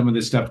what some of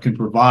this stuff can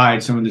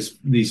provide. Some of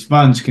these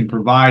funds can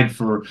provide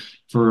for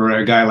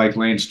a guy like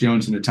Lance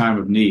Jones in a time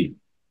of need.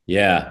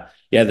 Yeah.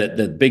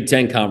 The Big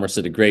Ten Conference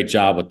did a great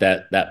job with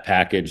that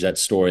package, that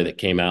story that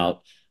came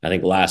out, I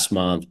think, last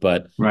month.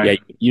 But right.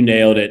 Yeah, you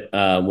nailed it.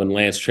 When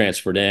Lance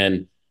transferred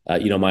in,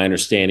 my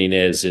understanding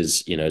is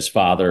his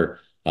father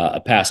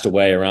passed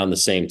away around the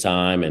same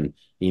time, and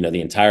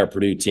the entire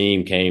Purdue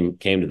team came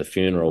to the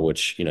funeral,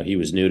 which he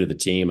was new to the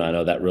team. I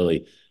know that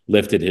really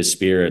lifted his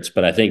spirits.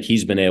 But I think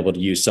he's been able to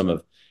use some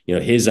of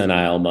his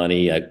NIL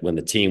money when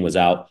the team was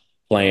out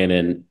playing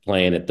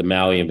at the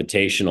Maui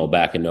Invitational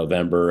back in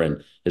November,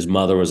 and his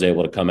mother was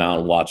able to come out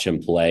and watch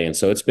him play. And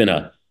so it's been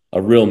a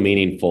real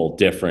meaningful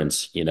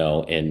difference, in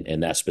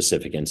that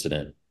specific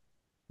incident.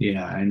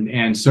 Yeah,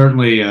 and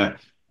certainly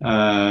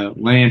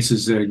Lance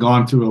has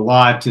gone through a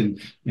lot, and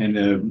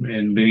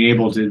being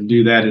able to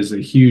do that is a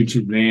huge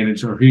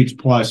advantage or a huge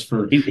plus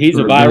for. He's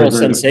a viral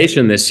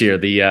sensation this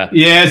year.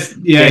 Yes,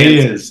 yeah, he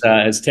is.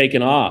 Has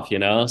taken off,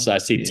 So I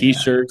see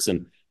T-shirts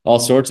and all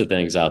sorts of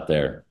things out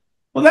there.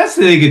 Well, that's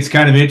the thing. It's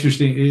kind of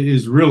interesting. It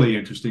is really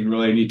interesting,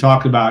 really. And you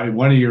talked about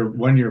one of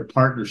your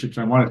partnerships.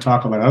 I want to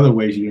talk about other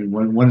ways.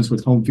 One is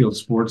with Home Field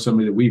Sports,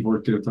 somebody that we've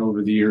worked with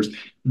over the years.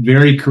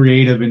 Very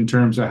creative in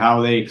terms of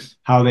how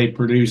they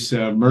produce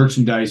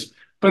merchandise,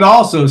 but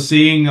also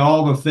seeing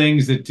all the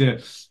things that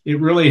it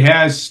really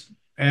has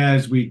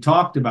as we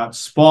talked about,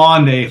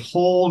 spawned a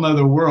whole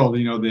nother world.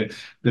 You know,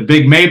 the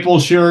big maple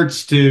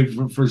shirts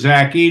for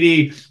Zach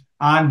Edey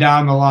on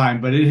down the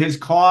line. But it has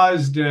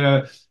caused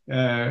or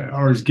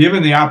has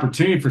given the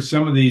opportunity for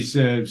some of these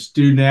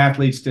student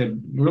athletes to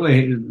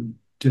really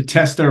to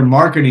test their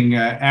marketing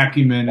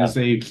acumen as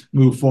they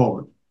move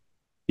forward.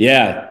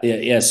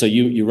 Yeah. So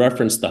you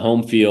referenced the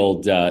home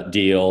field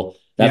deal.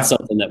 That's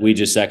something that we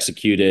just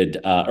executed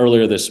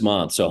earlier this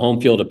month. So Home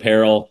Field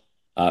Apparel,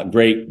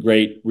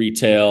 great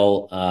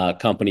retail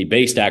company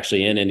based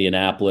actually in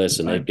Indianapolis,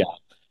 and they've got,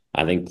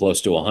 I think,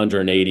 close to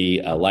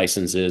 180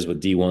 licenses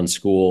with D1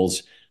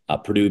 schools,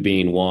 Purdue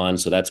being one.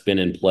 So that's been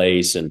in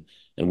place, and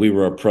we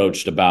were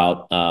approached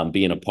about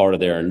being a part of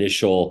their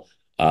initial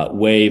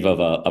wave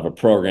of a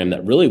program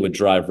that really would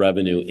drive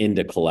revenue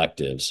into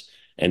collectives.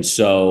 And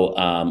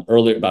so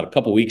earlier, about a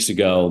couple of weeks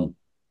ago,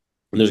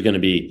 there's going to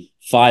be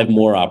 5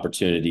 more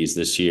opportunities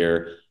this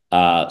year.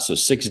 So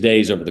 6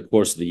 days over the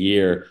course of the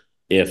year.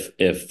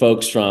 If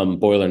folks from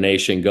Boiler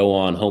Nation go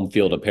on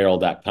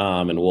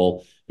homefieldapparel.com, and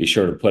we'll be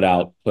sure to put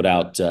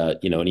out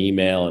an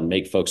email and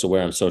make folks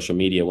aware on social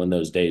media when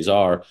those days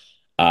are,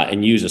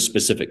 and use a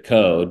specific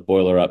code,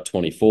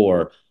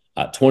 BoilerUp24,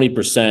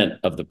 20%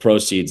 of the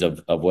proceeds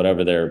of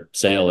whatever their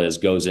sale is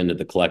goes into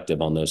the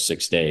collective on those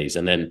 6 days.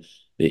 And then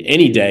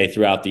any day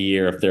throughout the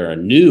year, if they're a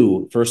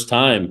new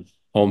first-time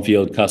home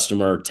field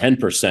customer,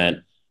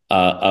 10%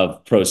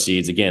 of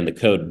proceeds, again, the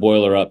code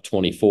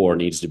BoilerUp24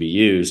 needs to be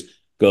used,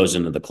 goes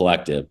into the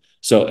collective.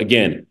 So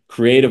again,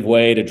 creative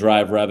way to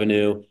drive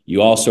revenue.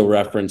 You also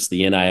referenced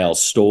the NIL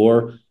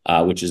store,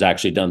 which is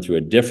actually done through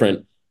a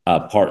different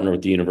partner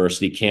with the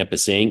university,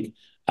 Campus Inc.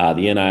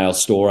 The NIL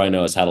store, I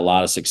know, has had a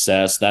lot of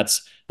success.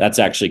 That's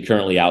actually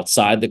currently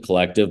outside the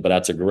collective, but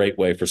that's a great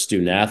way for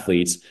student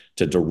athletes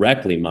to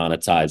directly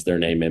monetize their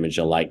name, image,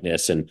 and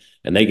likeness, and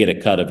they get a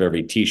cut of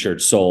every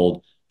T-shirt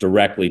sold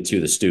directly to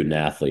the student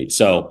athlete.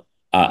 So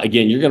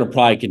again, you're going to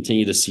probably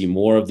continue to see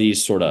more of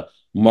these sort of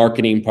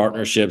marketing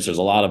partnerships. There's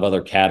a lot of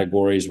other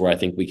categories where I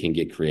think we can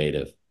get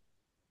creative.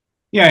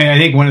 Yeah, I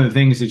think one of the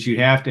things that you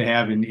have to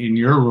have in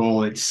your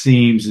role, it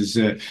seems, is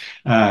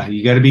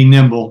you got to be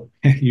nimble.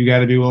 You got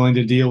to be willing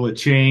to deal with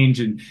change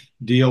and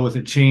deal with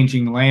a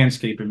changing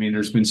landscape. I mean,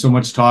 there's been so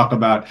much talk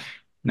about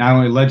not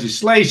only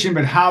legislation,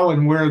 but how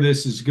and where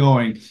this is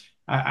going.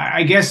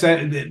 I guess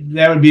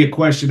that would be a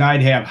question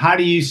I'd have. How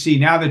do you see,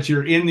 now that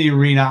you're in the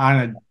arena on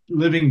a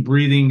living,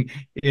 breathing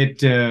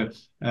it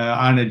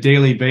on a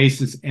daily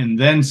basis and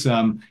then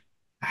some,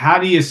 how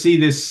do you see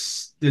this?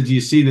 Do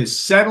you see this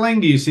settling?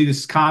 Do you see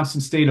this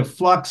constant state of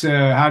flux?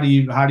 How do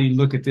you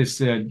look at this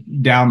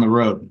down the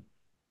road?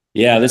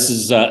 Yeah, this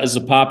is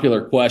a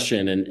popular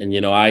question,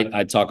 and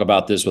I talk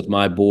about this with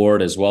my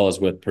board as well as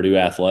with Purdue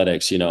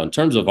Athletics. In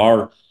terms of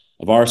our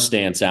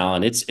stance,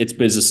 Alan, it's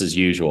business as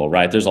usual,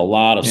 right? There's a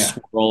lot of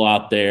swirl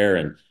out there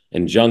and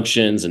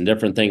injunctions and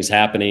different things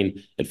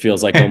happening. It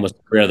feels like almost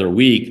every other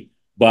week.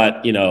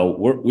 But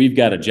we've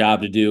got a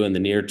job to do in the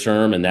near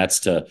term, and that's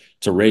to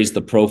raise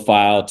the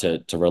profile,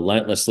 to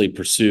relentlessly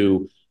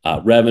pursue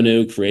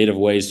revenue, creative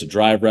ways to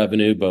drive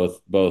revenue,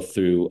 both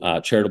through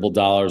charitable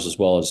dollars as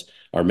well as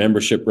our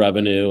membership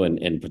revenue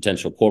and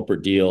potential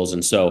corporate deals.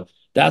 And so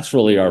that's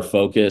really our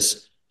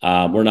focus.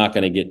 We're not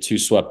going to get too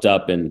swept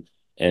up in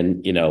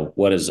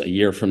what does a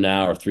year from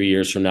now or 3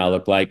 years from now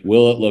look like?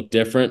 Will it look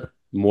different?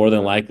 More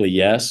than likely,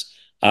 yes.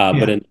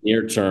 But in the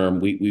near term,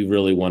 we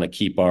really want to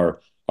keep our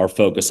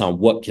focus on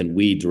what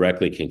we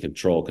directly can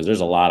control, because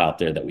there's a lot out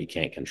there that we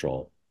can't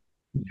control.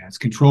 Yeah, it's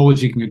control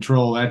what you can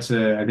control. That's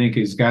I think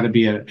has got to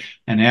be an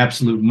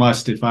absolute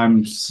must if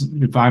I'm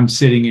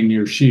sitting in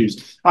your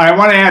shoes. All right, I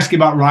want to ask you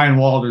about Ryan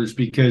Walters,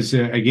 because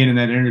again, in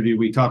that interview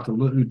we touched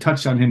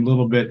on him a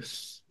little bit,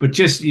 but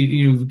just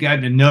you've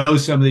got to know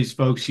some of these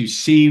folks. You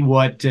see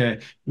what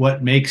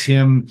makes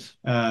him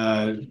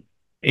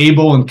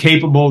able and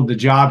capable of the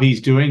job he's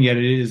doing, yet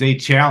it is a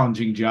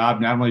challenging job,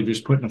 not only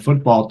just putting a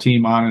football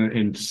team on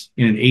in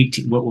an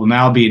 18, what will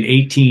now be an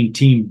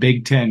 18-team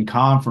Big Ten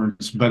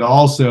conference, but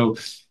also,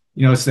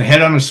 it's the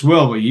head on a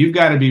swivel. You've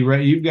got to be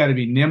ready. You've got to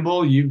be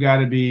nimble. You've got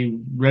to be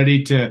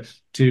ready to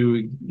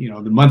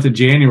the month of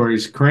January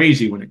is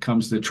crazy when it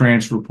comes to the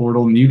transfer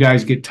portal, and you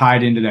guys get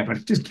tied into that.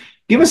 But just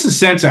give us a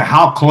sense of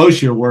how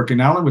close you're working,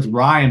 not only with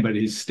Ryan, but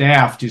his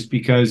staff, just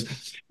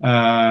because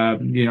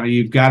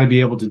you've got to be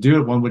able to do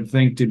it, one would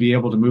think, to be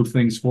able to move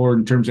things forward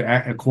in terms of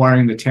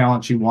acquiring the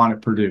talent you want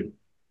at Purdue.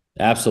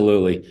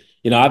 Absolutely.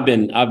 I've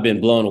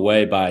been blown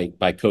away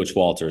by Coach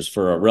Walters.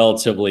 For a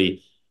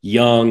relatively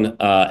young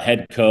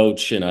head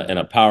coach in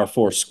a Power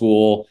 4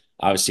 school,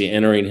 obviously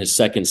entering his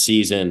second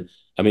season.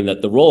 I mean,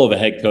 the role of a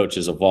head coach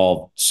has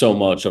evolved so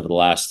much over the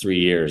last 3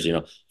 years.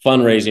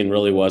 Fundraising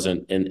really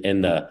wasn't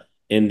in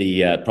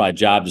the probably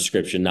job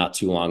description not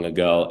too long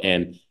ago.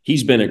 And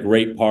he's been a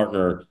great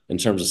partner in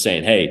terms of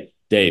saying, hey,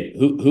 Dave,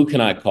 who can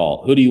I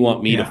call? Who do you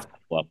want me to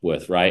follow up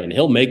with, right? And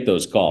he'll make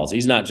those calls.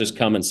 He's not just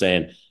coming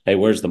saying, hey,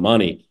 where's the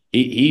money?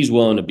 He's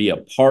willing to be a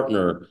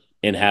partner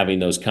in having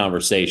those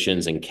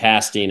conversations and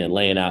casting and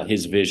laying out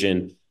his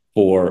vision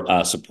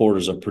for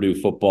supporters of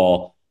Purdue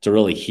football, to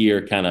really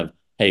hear kind of,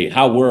 hey,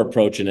 how we're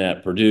approaching it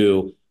at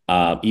Purdue,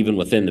 even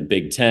within the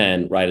Big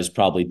Ten, right, is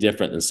probably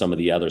different than some of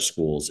the other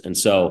schools. And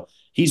so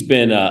he's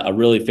been a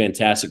really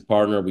fantastic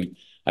partner.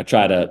 I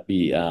try to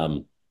be,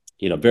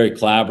 very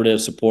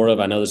collaborative, supportive.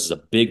 I know this is a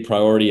big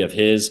priority of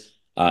his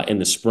in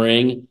the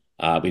spring.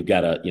 We've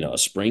got a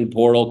spring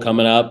portal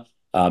coming up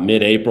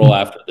mid-April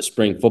after the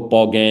spring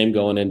football game,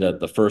 going into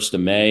the 1st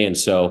of May. And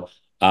so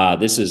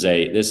this is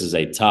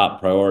a top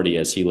priority,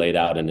 as he laid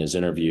out in his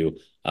interview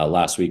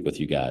last week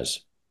with you guys.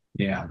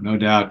 Yeah, no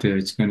doubt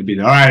it's going to be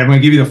there. All right, I'm going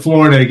to give you the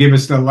floor to give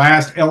us the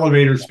last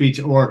elevator speech,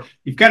 or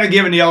you've kind of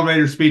given the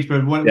elevator speech,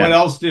 but what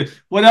else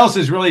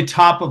is really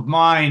top of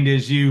mind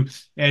as you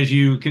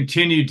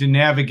continue to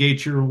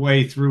navigate your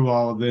way through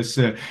all of this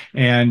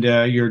and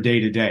your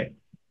day to day?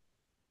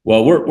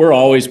 Well, we're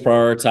always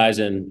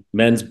prioritizing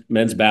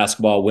men's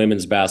basketball,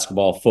 women's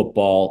basketball,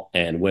 football,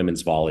 and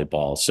women's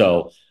volleyball.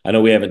 So I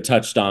know we haven't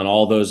touched on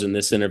all those in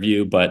this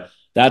interview, but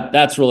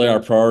that's really our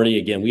priority.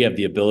 Again, we have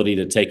the ability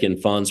to take in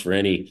funds for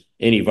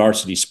any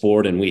varsity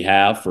sport, and we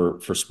have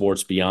for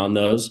sports beyond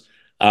those.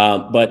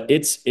 But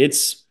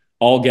it's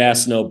all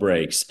gas, no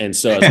brakes. And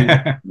so as we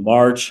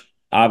March,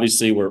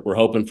 obviously we're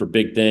hoping for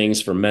big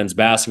things for men's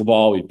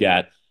basketball. We've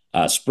got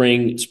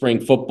spring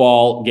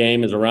football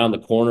game is around the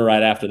corner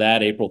right after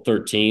that, April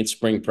 13th.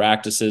 Spring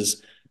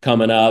practices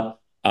coming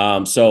up.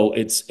 So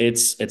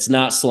it's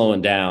not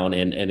slowing down.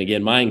 And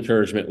again, my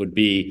encouragement would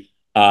be,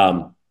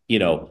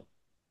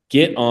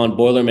 get on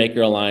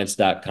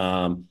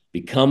BoilermakerAlliance.com,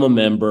 become a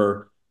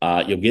member.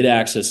 You'll get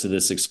access to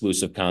this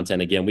exclusive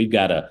content. Again, we've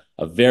got a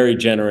very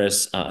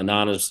generous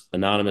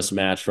anonymous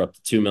match for up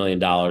to $2 million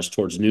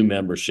towards new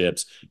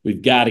memberships.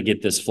 We've got to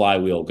get this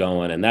flywheel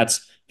going. And that's,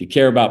 if you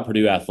care about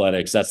Purdue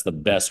athletics, that's the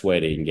best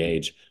way to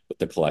engage with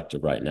the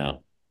collective right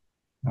now.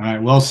 All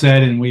right, well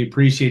said, and we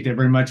appreciate that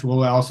very much.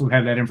 We'll also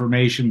have that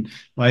information,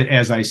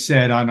 as I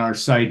said, on our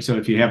site. So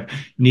if you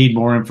need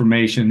more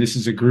information, this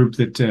is a group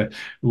that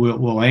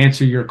will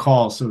answer your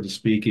call, so to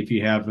speak, if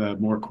you have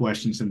more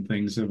questions and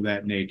things of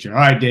that nature. All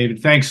right,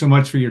 David, thanks so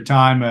much for your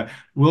time.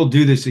 We'll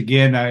do this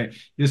again.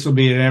 This will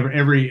be an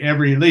every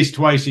at least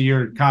twice a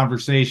year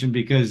conversation,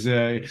 because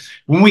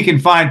when we can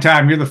find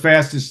time, you're the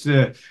fastest.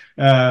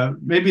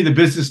 Maybe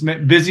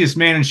the busiest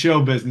man in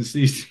show business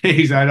these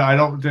days. I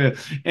don't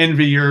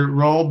envy your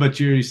role, but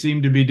you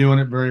seem to be doing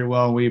it very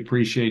well. We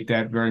appreciate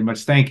that very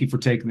much. Thank you for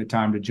taking the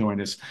time to join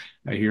us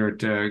here at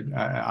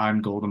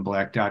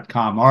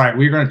OnGoldandBlack.com. All right,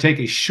 we're going to take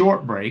a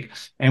short break,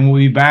 and we'll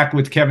be back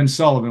with Kevin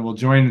Sullivan. We'll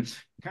join.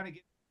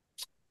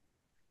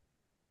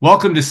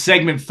 Welcome to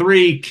segment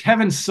 3.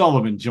 Kevin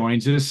Sullivan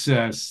joins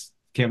us.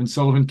 Kevin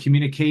Sullivan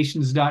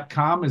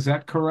Communications.com. Is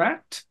that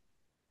correct?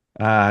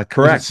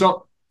 Correct.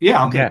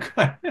 Yeah, okay.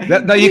 Yeah.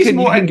 No, you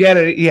can get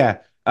it. Yeah.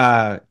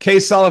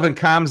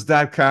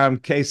 KSullivanComms.com,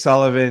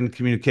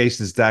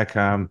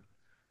 KSullivanCommunications.com.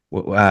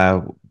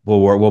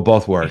 We'll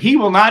both work. He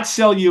will not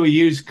sell you a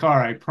used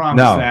car, I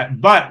promise that.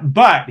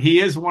 But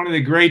he is one of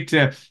the great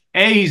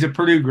he's a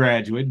Purdue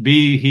graduate.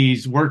 B,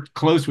 he's worked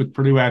close with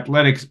Purdue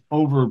athletics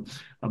over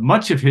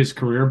much of his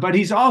career, but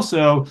he's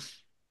also,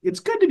 it's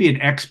good to be an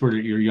expert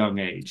at your young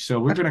age. So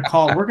we're going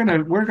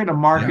to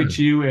market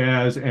you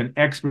as an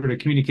expert, a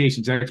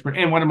communications expert,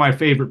 and one of my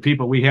favorite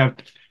people. We have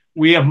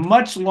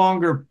much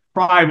longer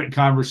private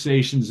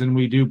conversations than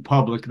we do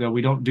public, though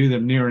we don't do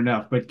them near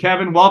enough. But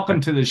Kevin, welcome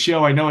to the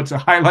show. I know it's a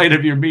highlight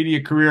of your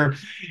media career.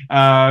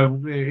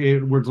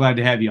 We're glad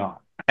to have you on.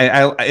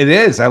 It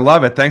is. I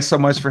love it. Thanks so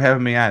much for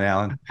having me on,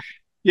 Alan.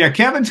 Yeah,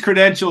 Kevin's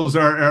credentials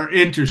are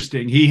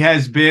interesting. He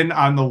has been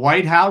on the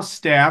White House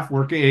staff,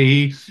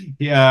 working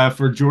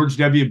for George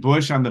W.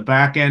 Bush on the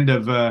back end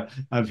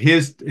of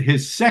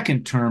his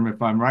second term,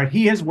 if I'm right.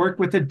 He has worked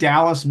with the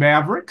Dallas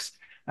Mavericks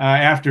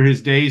after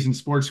his days in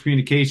sports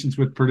communications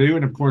with Purdue,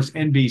 and of course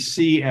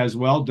NBC as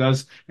well,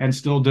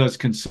 still does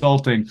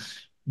consulting.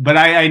 But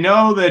I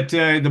know that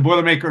the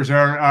Boilermakers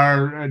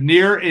are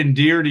near and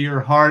dear to your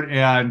heart,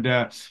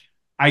 and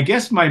I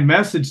guess my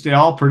message to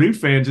all Purdue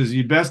fans is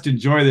you best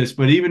enjoy this.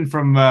 But even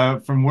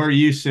from where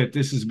you sit,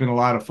 this has been a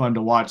lot of fun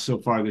to watch so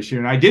far this year.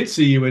 And I did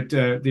see you at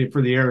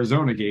for the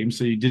Arizona game,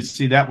 so you did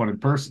see that one in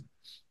person.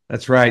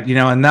 That's right.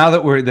 And now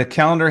that the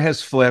calendar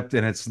has flipped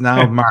and it's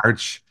now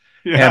March,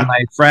 yeah. And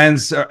my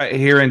friends are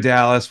here in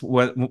Dallas,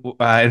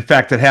 in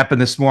fact, it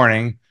happened this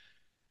morning.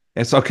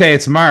 It's okay.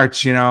 It's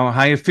March.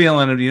 How you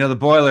feeling? The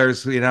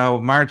Boilers.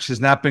 March has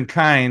not been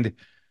kind,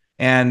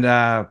 and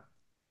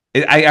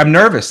I'm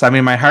nervous. I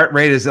mean, my heart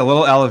rate is a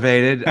little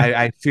elevated.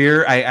 I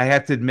fear. I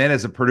have to admit,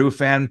 as a Purdue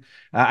fan,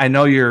 I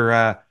know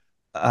your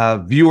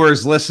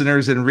viewers,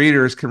 listeners, and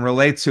readers can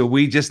relate to.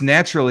 We just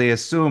naturally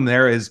assume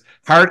there is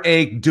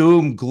heartache,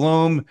 doom,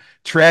 gloom,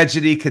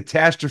 tragedy,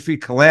 catastrophe,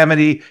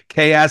 calamity,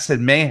 chaos,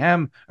 and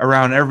mayhem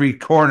around every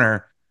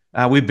corner.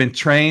 We've been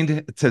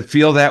trained to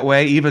feel that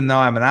way, even though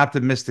I'm an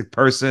optimistic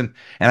person,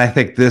 and I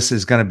think this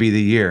is going to be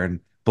the year. And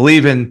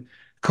believe in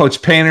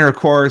Coach Painter, of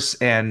course,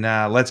 and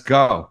let's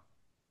go.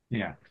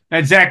 Yeah.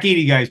 That Zach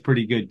Edey guy's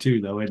pretty good too,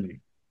 though, isn't he?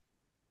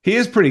 He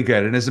is pretty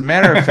good. And as a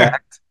matter of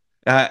fact,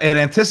 in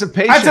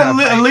anticipation. That's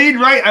a lead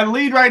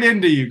right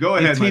into you. Go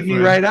ahead, teed me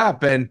right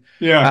up, and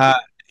yeah,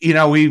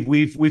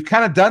 we've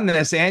kind of done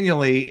this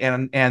annually,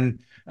 and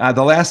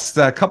the last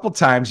couple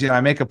times,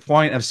 I make a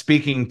point of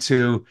speaking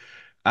to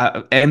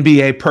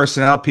NBA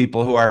personnel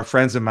people who are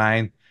friends of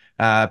mine,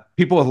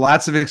 people with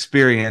lots of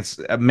experience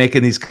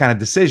making these kind of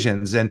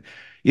decisions, and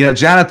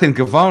Jonathan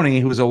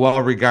Gavoni, who's a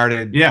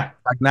well-regarded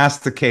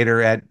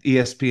prognosticator at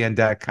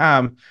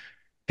ESPN.com,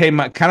 came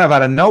kind of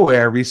out of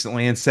nowhere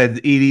recently and said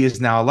Edey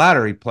is now a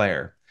lottery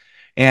player.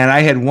 And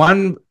I had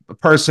one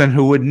person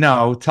who would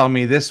know tell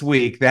me this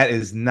week that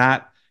is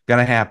not going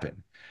to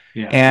happen.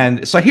 Yeah.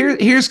 And so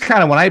here's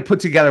kind of when I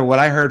put together what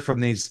I heard from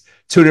these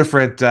two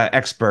different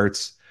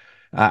experts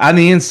on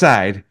the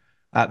inside.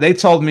 They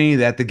told me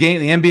that the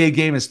NBA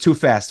game is too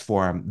fast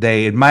for him.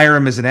 They admire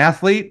him as an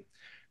athlete.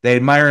 They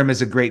admire him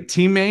as a great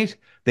teammate.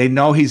 They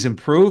know he's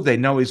improved. They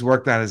know he's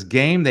worked on his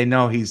game. They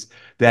know he is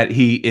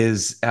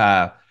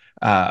agile.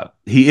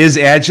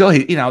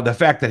 The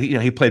fact that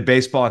he played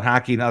baseball and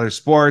hockey and other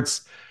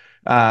sports.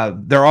 There's a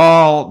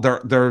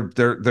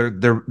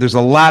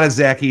lot of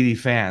Zach Edey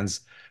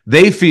fans.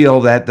 They feel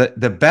that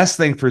the best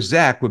thing for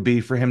Zach would be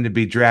for him to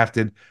be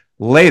drafted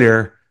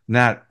later,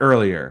 not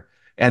earlier,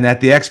 and that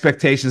the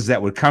expectations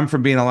that would come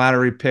from being a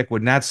lottery pick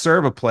would not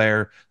serve a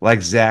player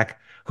like Zach,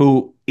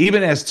 who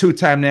even as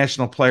two-time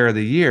National Player of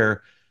the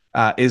Year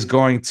is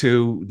going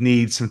to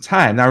need some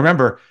time. Now,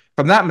 remember, if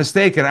I'm not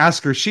mistaken,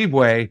 Oscar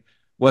Tshiebwe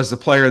was the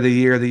Player of the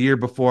year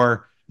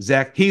before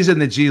Zach. He's in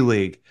the G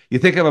League. You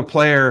think of a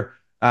player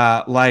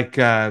like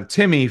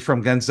Timmy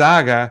from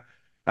Gonzaga,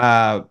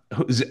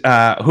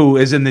 who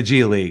is in the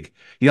G League.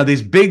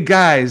 These big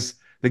guys.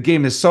 The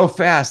game is so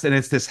fast, and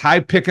it's this high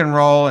pick and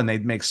roll, and they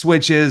make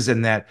switches,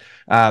 and that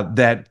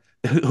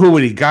who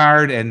would he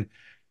guard, and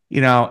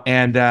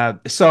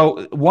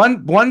so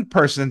one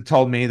person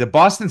told me the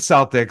Boston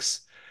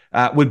Celtics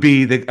would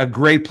be a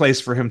great place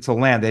for him to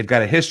land. They've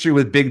got a history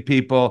with big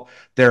people.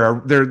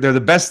 They're the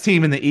best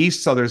team in the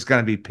East, so there's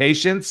going to be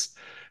patience.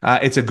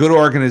 It's a good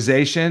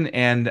organization,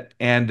 and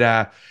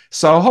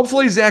so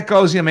hopefully Zach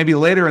goes maybe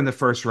later in the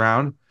first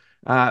round,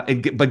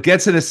 but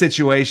gets in a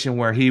situation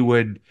where he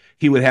would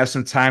have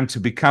some time to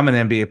become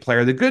an NBA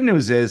player. The good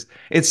news is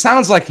it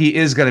sounds like he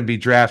is going to be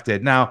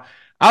drafted. Now,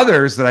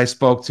 others that I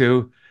spoke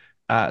to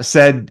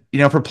said,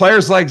 for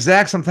players like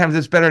Zach, sometimes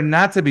it's better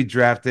not to be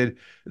drafted.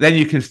 Then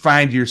you can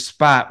find your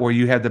spot where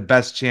you have the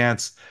best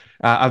chance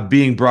of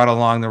being brought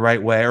along the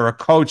right way, or a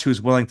coach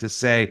who's willing to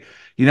say,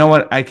 you know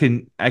what, I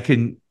can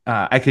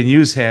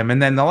use him.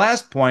 And then the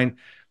last point,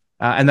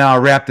 and then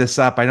I'll wrap this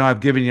up. I know I've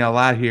given you a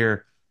lot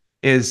here.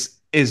 Is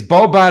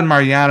Boban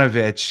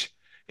Marjanovic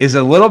is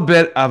a little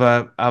bit of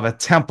a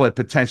template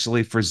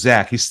potentially for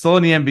Zach. He's still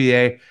in the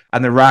NBA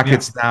on the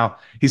Rockets now.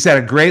 He's had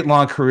a great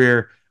long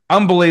career,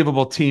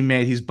 unbelievable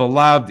teammate. He's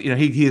beloved.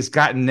 He has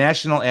gotten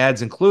national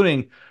ads,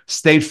 including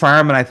State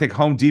Farm, and I think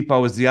Home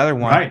Depot is the other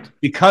one,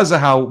 because of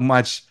how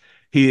much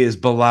he is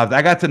beloved.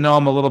 I got to know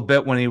him a little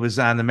bit when he was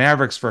on the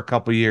Mavericks for a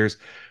couple of years,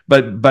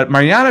 but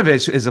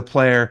Marjanovic is a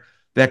player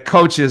that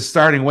coaches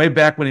starting way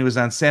back when he was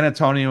on San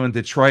Antonio and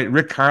Detroit.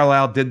 Rick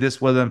Carlisle did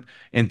this with him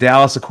in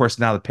Dallas, of course,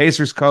 now the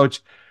Pacers coach,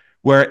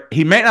 where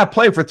he may not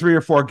play for 3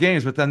 or 4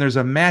 games, but then there's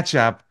a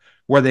matchup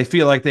where they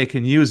feel like they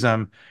can use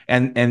him,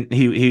 and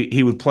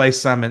he would play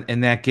some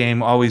in that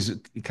game, always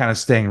kind of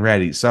staying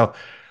ready. So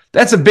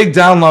that's a big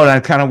download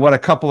on kind of what a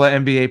couple of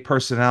NBA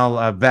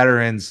personnel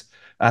veterans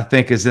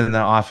think is in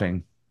the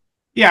offing.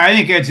 Yeah, I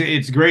think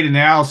it's great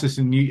analysis,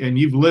 and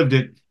you've lived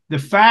it. The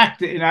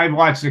fact, and I've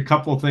watched a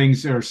couple of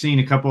things or seen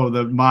a couple of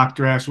the mock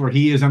drafts where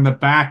he is on the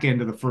back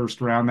end of the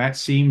first round, that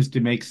seems to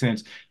make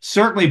sense.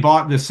 Certainly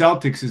bought the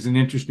Celtics is an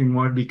interesting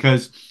one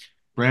because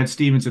Brad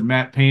Stevens and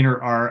Matt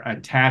Painter are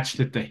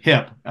attached at the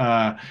hip.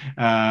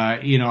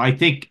 I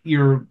think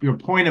your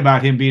point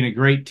about him being a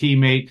great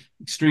teammate,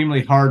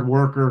 extremely hard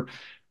worker,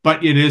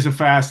 but it is a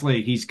fast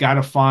league. He's got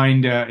to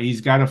find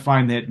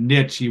that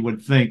niche, you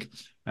would think.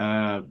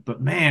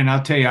 But man,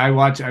 I'll tell you, I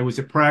was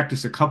at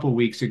practice a couple of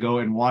weeks ago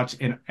and watched,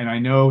 and I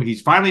know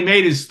he's finally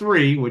made his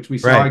 3, which we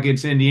saw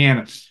against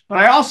Indiana. But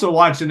I also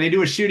watched, and they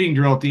do a shooting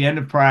drill at the end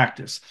of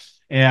practice,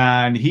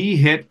 and he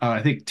hit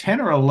I think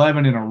 10 or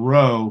 11 in a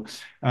row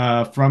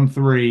from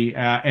 3,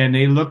 and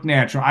they look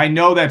natural. I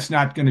know that's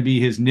not going to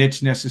be his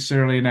niche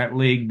necessarily in that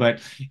league,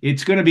 but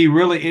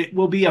it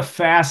will be a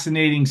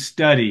fascinating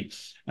study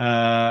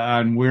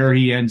on where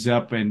he ends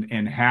up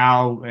and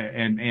how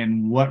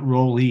and what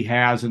role he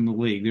has in the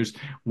league. There's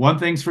one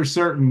thing's for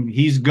certain,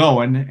 he's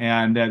going,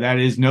 and that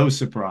is no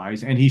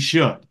surprise, and he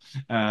should.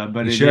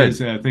 But it is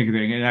a thing,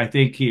 and I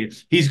think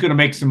he's going to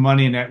make some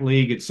money in that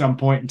league at some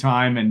point in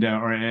time, and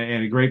or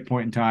at a great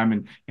point in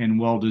time, and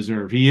well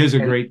deserved. He is a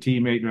great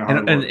teammate.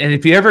 And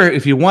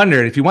if you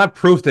want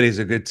proof that he's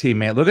a good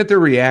teammate, look at the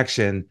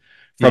reaction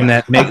from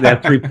that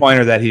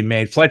 3-pointer that he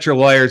made. Fletcher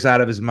Lawyer's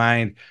out of his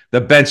mind.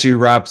 The bench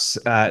erupts.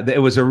 It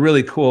was a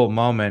really cool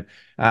moment.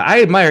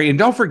 I admire, and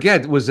don't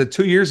forget, it was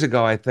 2 years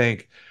ago, I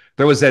think,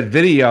 there was that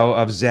video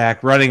of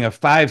Zach running a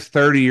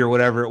 5:30 or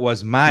whatever it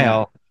was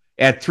mile,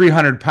 at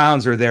 300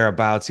 pounds or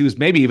thereabouts. He was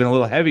maybe even a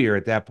little heavier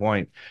at that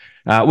point,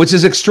 which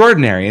is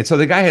extraordinary. And so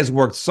the guy has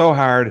worked so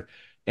hard,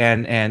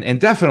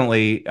 and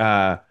definitely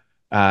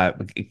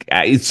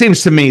it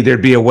seems to me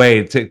there'd be a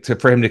way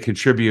for him to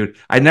contribute.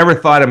 I never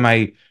thought in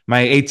my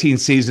 18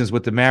 seasons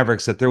with the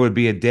Mavericks that there would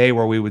be a day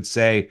where we would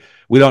say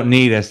we don't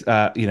need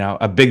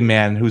a big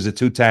man who's a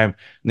 2-time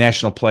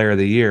National Player of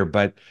the Year.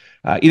 But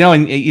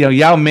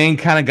Yao Ming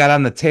kind of got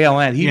on the tail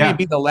end. He may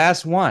be the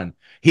last one.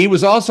 He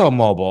was also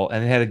mobile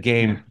and had a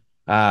game.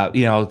 Not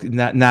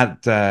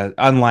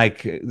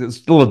unlike,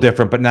 it's a little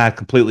different, but not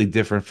completely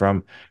different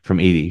from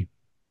Edey.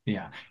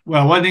 Yeah.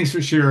 Well, one thing's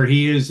for sure,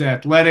 he is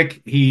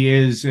athletic, he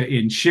is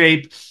in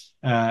shape,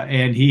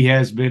 and he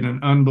has been an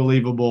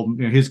unbelievable.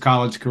 His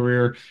college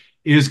career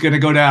is going to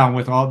go down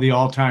with all the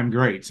all-time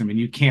greats. I mean,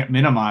 you can't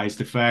minimize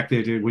the fact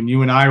that when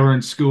you and I were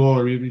in school,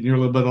 or you're a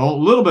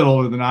little bit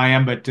older than I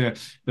am, but the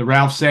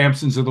Ralph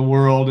Sampsons of the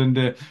world,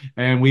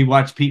 and we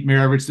watched Pete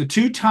Maravich, the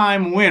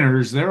 2-time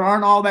winners. There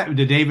aren't all that,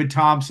 the David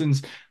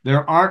Thompsons.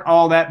 There aren't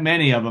all that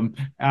many of them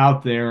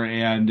out there,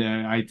 and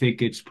I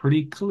think it's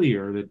pretty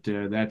clear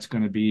that that's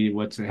going to be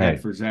what's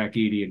ahead for Zach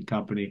Edey and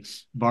company,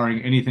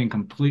 barring anything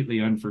completely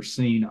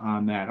unforeseen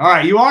on that. All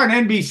right, you are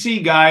an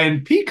NBC guy,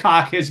 and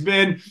Peacock has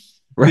been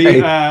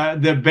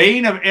the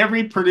bane of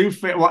every Purdue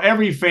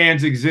every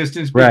fan's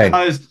existence,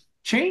 because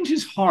change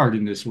is hard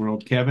in this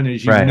world, Kevin,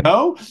 as you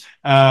know.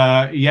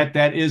 Yet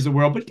that is the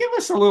world. But give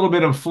us a little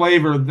bit of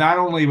flavor, not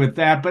only with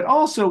that, but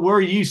also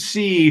where you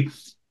see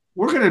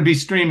we're going to be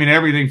streaming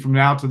everything from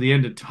now to the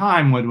end of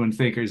time. One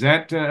thinker, is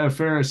that a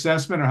fair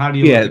assessment, or how do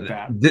you look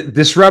at that?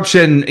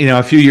 Disruption,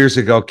 a few years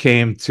ago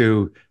came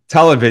to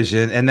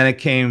television, and then it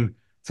came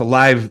to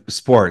live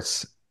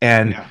sports.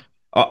 And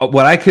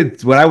what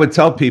I would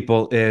tell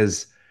people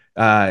is,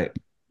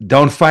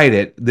 don't fight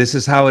it. This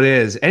is how it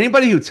is.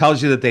 Anybody who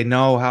tells you that they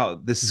know how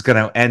this is going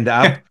to end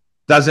up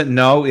doesn't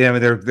know.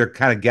 They're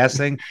kind of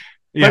guessing.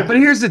 But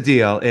here's the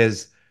deal: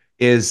 is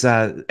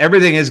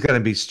everything is going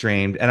to be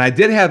streamed. And I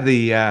did have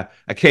the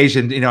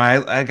occasion.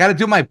 I got to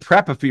do my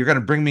prep if you're going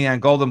to bring me on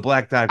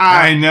GoldenBlack.com.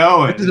 I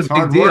know it. It's a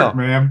big deal, work,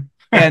 man.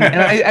 and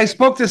I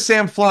spoke to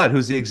Sam Flood,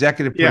 who's the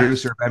executive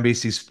producer of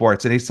NBC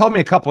Sports, and he's told me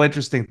a couple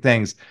interesting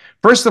things.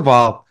 First of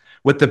all,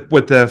 with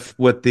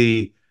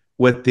the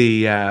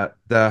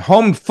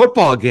home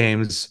football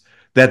games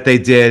that they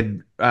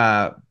did,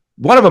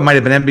 one of them might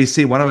have been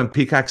NBC, one of them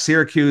Peacock,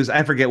 Syracuse,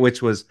 I forget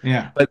which was.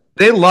 But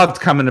they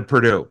loved coming to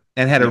Purdue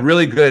and had a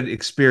really good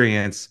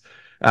experience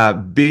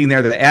being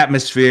there, the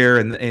atmosphere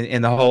and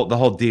the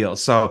whole deal.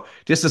 So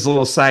just as a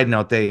little side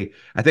note, I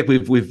think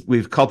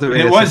we've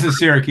cultivated. It was the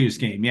Syracuse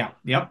game,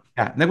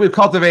 and then we've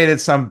cultivated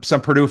some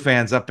Purdue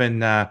fans up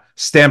in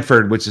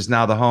Stamford, which is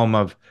now the home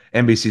of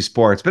NBC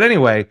Sports. But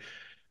anyway,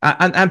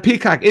 on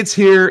Peacock, it's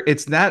here.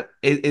 It's not.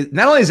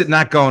 Not only is it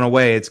not going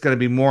away, it's going to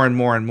be more and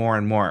more and more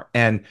and more.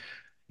 And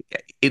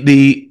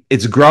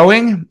it's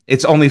growing.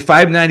 It's only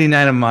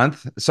 $5.99 a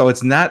month, so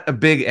it's not a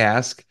big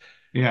ask.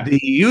 The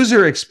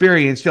user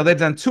experience, they've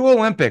done 2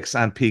 Olympics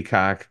on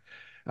Peacock.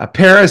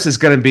 Paris is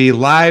going to be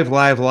live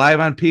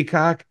on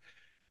Peacock.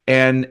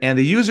 And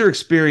the user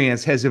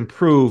experience has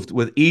improved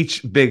with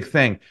each big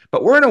thing.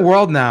 But we're in a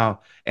world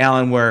now,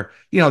 Alan, where,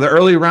 the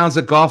early rounds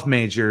of golf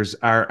majors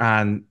are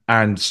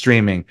on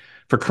streaming.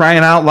 For crying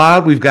out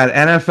loud, we've got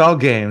NFL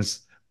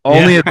games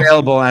only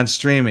available on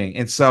streaming.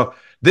 And so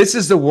this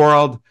is the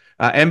world.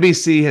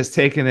 NBC has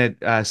taken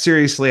it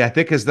seriously. I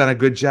think has done a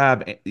good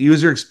job.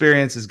 User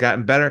experience has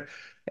gotten better,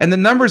 and the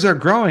numbers are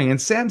growing. And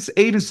Sam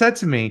even said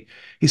to me,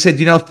 he said,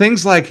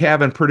 things like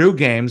having Purdue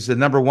games, the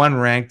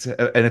 #1 ranked,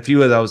 and a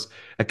few of those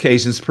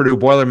occasions, Purdue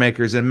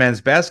Boilermakers in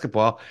men's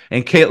basketball,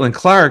 and Caitlin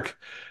Clark,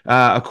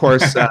 of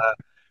course,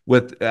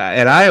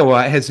 at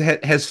Iowa,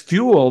 has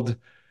fueled,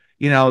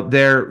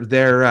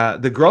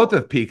 the growth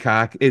of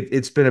Peacock.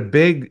 It's been a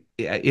big,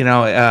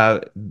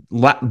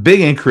 big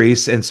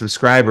increase in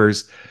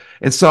subscribers.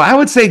 And so I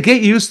would say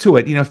get used to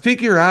it.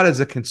 Figure out as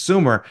a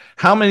consumer,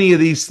 how many of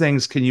these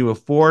things can you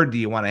afford? Do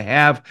you want to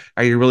have?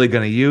 Are you really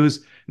going to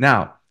use?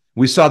 Now,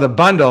 we saw the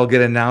bundle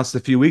get announced a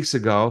few weeks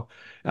ago.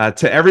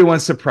 To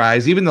everyone's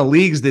surprise, even the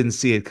leagues didn't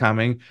see it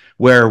coming,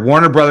 where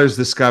Warner Brothers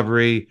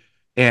Discovery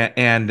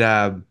and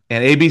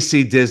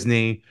ABC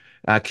Disney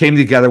came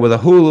together with a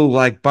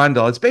Hulu-like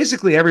bundle. It's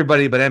basically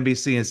everybody but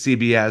NBC and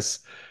CBS,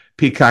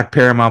 Peacock,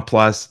 Paramount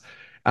Plus,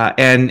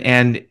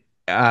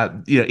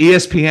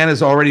 ESPN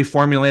is already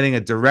formulating a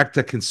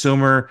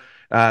direct-to-consumer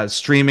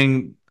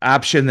streaming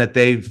option that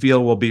they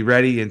feel will be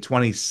ready in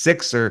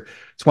 26 or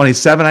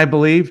 27, I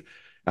believe.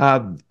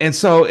 And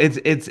so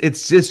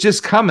it's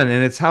just coming,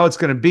 and it's how it's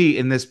going to be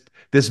in this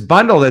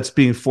bundle that's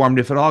being formed,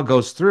 if it all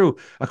goes through.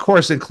 Of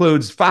course,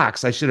 includes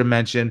Fox, I should have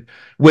mentioned,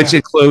 which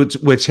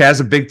has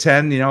a Big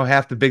Ten,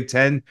 half the Big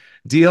Ten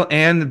deal,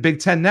 and the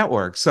Big Ten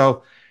network.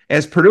 So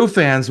as Purdue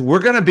fans, we're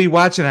going to be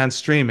watching on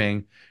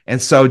streaming. And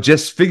so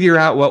just figure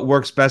out what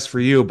works best for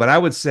you. But I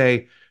would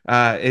say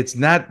there's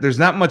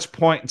not much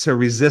point to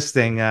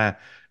resisting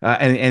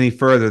any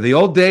further. The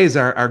old days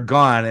are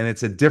gone, and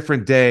it's a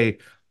different day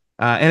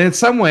And in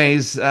some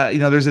ways,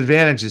 there's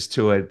advantages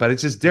to it, but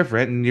it's just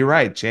different. And you're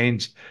right,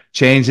 change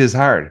is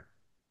hard.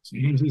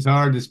 Change is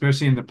hard,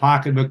 especially in the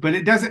pocketbook,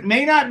 but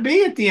may not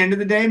be at the end of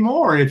the day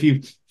more if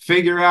you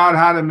figure out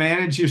how to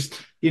manage your,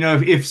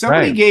 if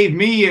somebody gave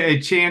me a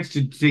chance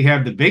to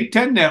have the Big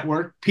Ten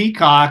Network,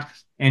 Peacock,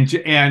 and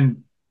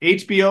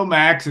HBO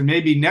Max, and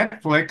maybe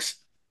Netflix,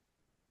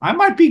 I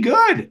might be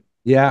good.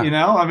 Yeah.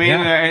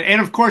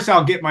 And of course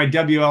I'll get my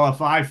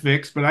WLFI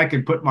fix, but I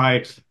can put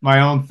my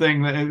own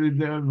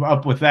thing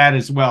up with that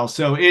as well.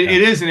 So it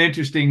is an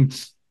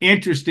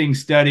interesting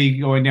study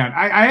going down.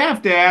 I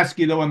have to ask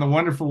you, though, in the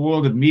wonderful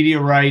world of media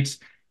rights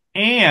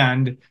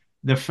and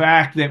the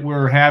fact that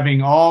we're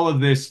having all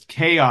of this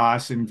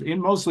chaos and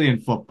mostly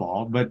in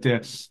football, but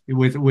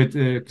with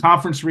the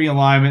conference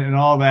realignment and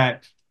all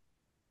that,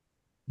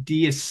 do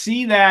you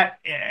see that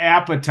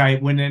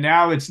appetite when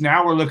now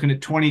we're looking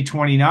at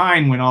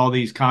 2029 when all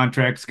these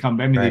contracts come?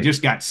 I mean, they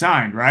just got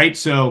signed, right?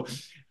 So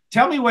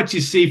tell me what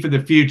you see for the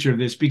future of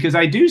this, because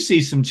I do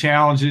see some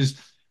challenges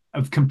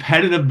of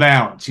competitive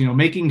balance,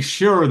 making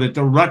sure that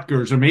the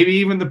Rutgers or maybe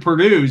even the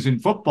Purdues in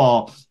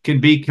football can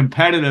be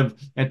competitive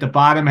at the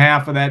bottom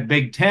half of that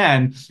Big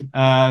Ten,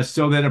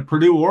 so that a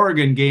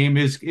Purdue-Oregon game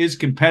is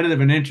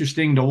competitive and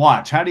interesting to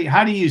watch. How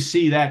do you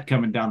see that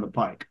coming down the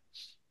pike?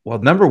 Well,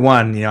 number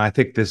one, I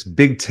think this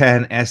Big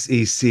Ten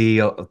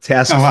SEC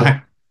task force,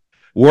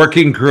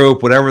 working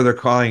group, whatever they're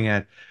calling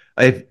it,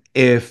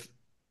 if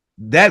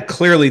that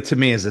clearly to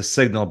me is a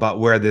signal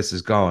about where this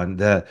is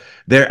going.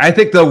 I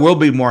think there will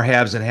be more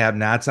haves and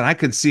have-nots, and I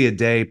could see a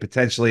day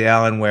potentially,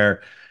 Alan,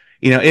 where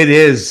it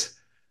is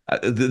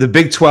the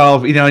Big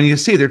 12, and you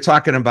see they're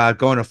talking about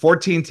going to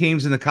 14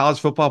 teams in the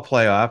college football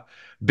playoff.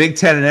 Big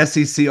Ten and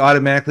SEC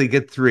automatically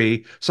get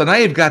 3. So now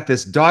you've got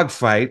this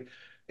dogfight.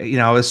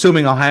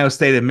 Assuming Ohio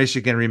State and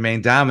Michigan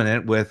remain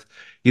dominant with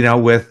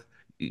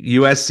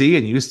USC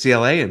and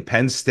UCLA and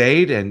Penn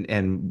State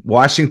and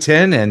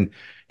Washington and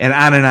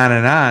on and on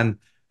and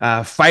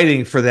on,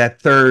 fighting for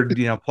that third,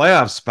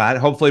 playoff spot.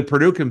 Hopefully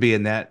Purdue can be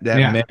in that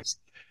mix.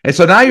 And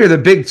so now you're the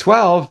Big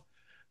 12,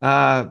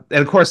 and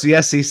of course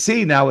the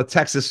SEC now with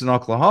Texas and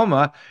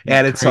Oklahoma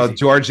added, so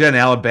Georgia and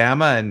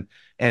Alabama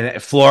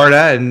and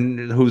Florida,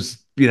 and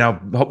who's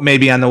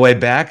maybe on the way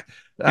back.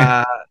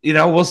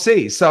 We'll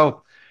see.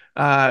 So.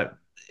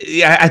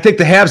 I think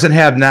the haves and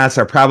have-nots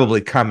are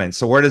probably coming.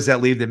 So where does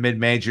that leave the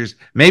mid-majors?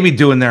 Maybe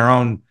doing their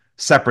own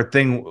separate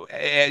thing,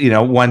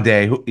 one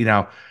day.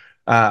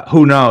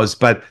 Who knows?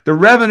 But the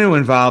revenue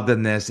involved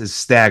in this is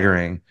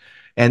staggering,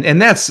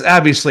 and that's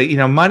obviously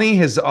money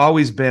has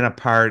always been a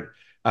part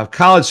of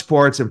college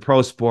sports and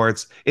pro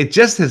sports. It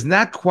just has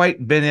not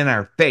quite been in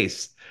our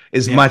face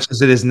as much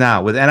as it is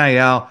now with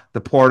NIL, the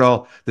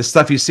portal, the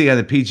stuff you see on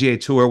the PGA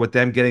Tour with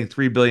them getting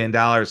 $3 billion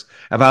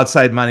of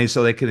outside money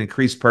so they can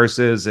increase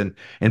purses and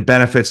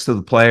benefits to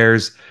the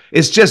players.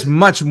 It's just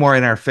much more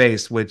in our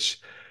face, which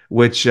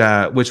we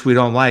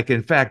don't like.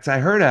 In fact, I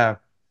heard a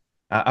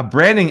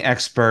branding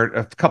expert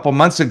a couple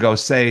months ago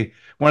say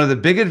one of the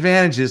big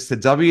advantages to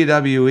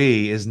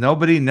WWE is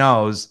nobody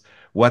knows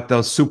what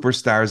those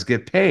superstars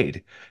get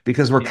paid,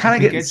 because we're kind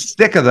of getting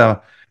sick of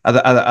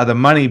the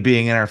money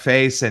being in our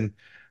face. And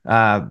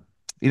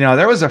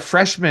there was a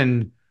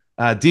freshman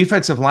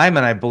defensive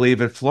lineman, I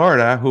believe, at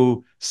Florida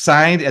who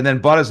signed and then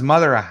bought his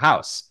mother a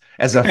house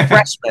as a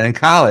freshman in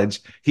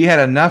college. He had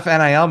enough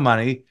NIL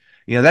money.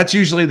 That's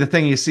usually the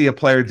thing you see a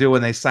player do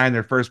when they sign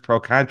their first pro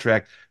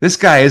contract. This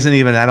guy isn't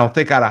even, I don't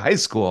think, out of high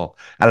school.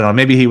 I don't know.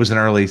 Maybe he was an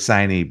early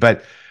signee.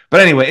 But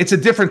anyway, it's a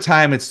different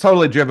time. It's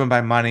totally driven by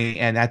money.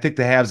 And I think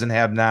the haves and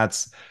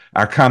have-nots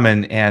are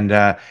coming. And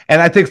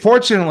I think,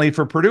 fortunately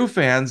for Purdue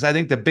fans, I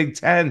think the Big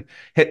Ten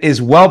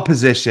is well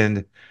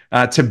positioned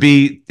to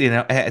be,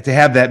 to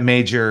have that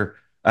major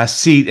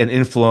seat and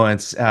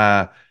influence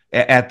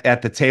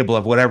at the table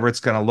of whatever it's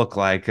going to look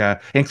like.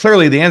 And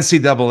clearly the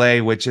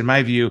NCAA, which in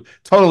my view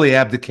totally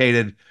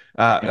abdicated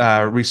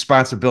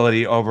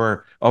responsibility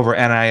over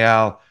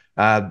NIL,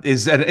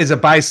 is a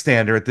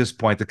bystander at this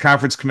point. The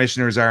conference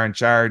commissioners are in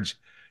charge,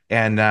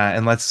 and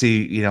let's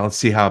see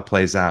how it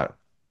plays out.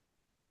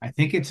 I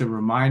think it's a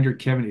reminder,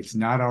 Kevin, it's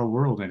not our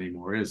world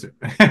anymore, is it?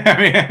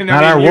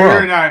 Not our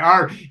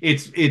world.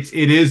 It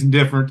is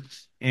different,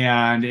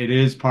 and it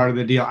is part of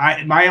the deal.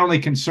 My only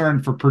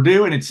concern for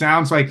Purdue, and it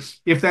sounds like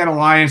if that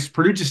alliance,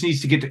 Purdue just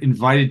needs to get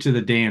invited to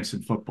the dance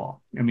in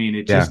football.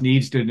 It just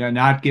needs to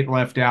not get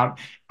left out.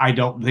 I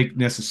don't think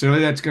necessarily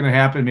that's going to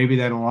happen. Maybe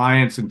that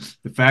alliance and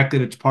the fact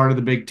that it's part of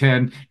the Big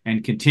Ten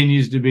and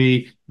continues to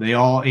be,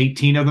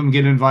 18 of them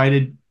get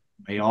invited.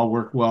 They all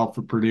work well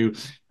for Purdue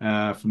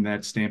from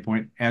that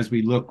standpoint. As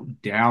we look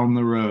down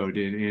the road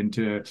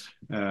into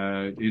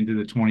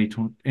the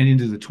 2020 and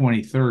into the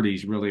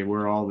 2030s, really,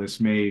 where all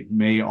this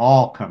may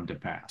all come to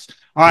pass.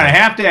 All right, I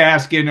have to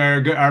ask in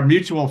our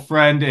mutual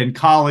friend and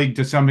colleague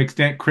to some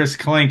extent, Chris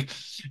Klink,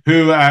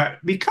 who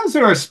because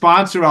they're a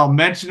sponsor, I'll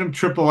mention them,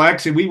 Triple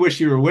X, and we wish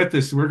you were with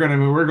us. We're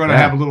gonna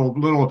have a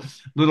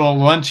little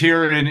lunch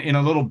here in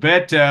a little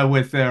bit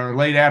with our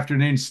late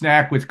afternoon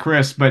snack with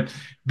Chris, but.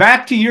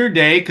 Back to your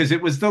day, because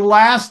it was the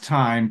last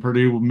time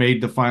Purdue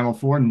made the Final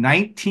Four in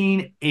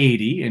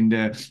 1980, and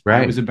I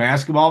Right. was a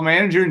basketball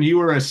manager, and you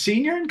were a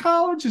senior in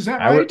college. Is that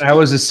right? I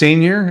was a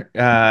senior,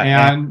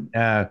 And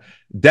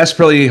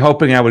desperately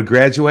hoping I would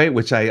graduate,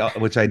 which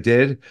I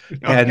did.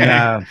 And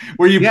okay,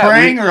 were you yeah,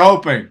 praying or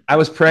hoping? I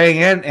was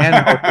praying and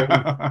hoping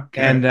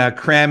Okay. and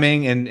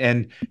cramming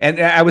and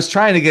I was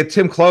trying to get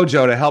Tim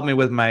Clojo to help me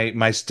with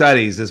my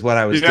studies is what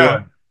I was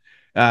doing.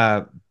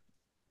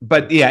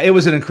 But yeah, it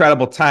was an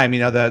incredible time. You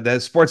know, the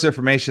sports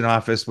information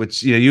office,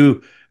 which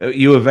you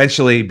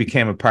eventually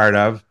became a part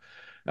of.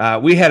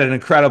 We had an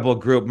incredible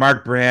group.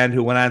 Mark Brand,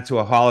 who went on to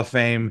a Hall of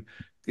Fame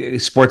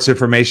sports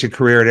information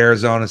career at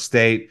Arizona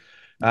State.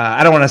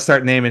 I don't want to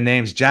start naming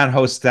names. John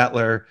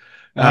Hostetler,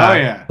 Oh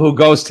yeah. who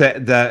goes to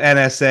the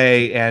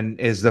NSA and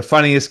is the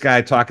funniest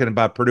guy talking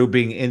about Purdue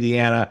being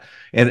Indiana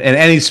in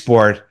any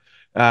sport.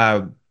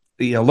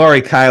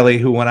 Lori Kiley,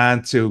 who went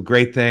on to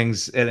great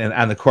things and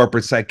on the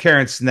corporate side.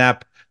 Karen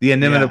Snepp, the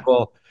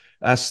inimitable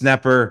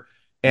Snepper,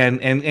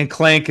 and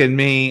Clank and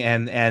me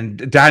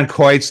and Don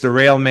Coitz, the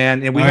rail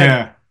man.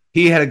 And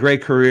he had a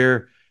great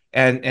career.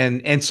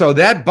 And so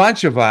that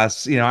bunch of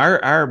us,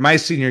 my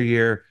senior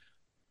year,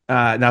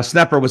 now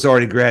Snepper was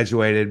already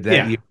graduated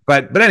that year.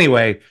 But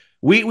anyway,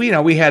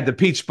 we had the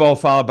Peach Bowl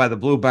followed by the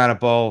Blue Bonnet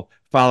Bowl,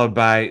 followed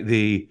by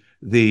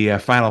the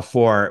Final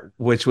Four,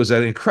 which was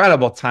an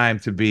incredible time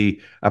to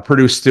be a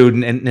Purdue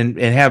student and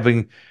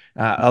having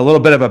a little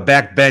bit of a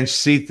backbench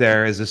seat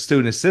there as a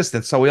student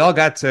assistant. So we all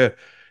got to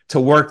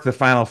work the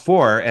Final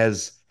Four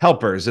as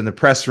helpers in the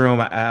press room,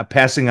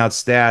 passing out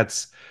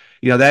stats,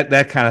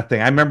 that kind of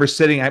thing. I remember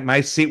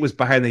my seat was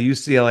behind the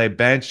UCLA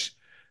bench,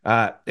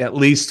 at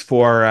least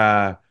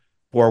for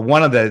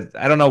one of the,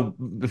 I don't know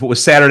if it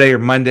was Saturday or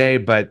Monday,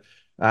 but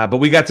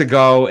we got to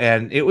go,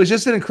 and it was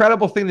just an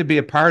incredible thing to be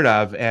a part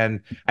of.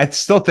 And I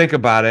still think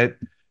about it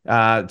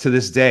to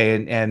this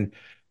day.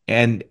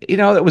 And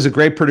it was a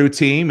great Purdue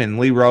team, and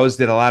Lee Rose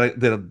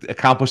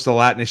accomplished a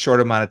lot in a short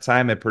amount of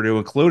time at Purdue,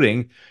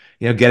 including,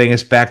 getting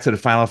us back to the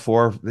Final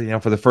Four,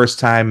 for the first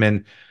time.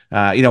 And,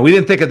 we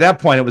didn't think at that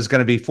point it was going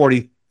to be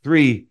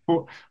 43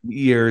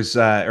 years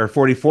or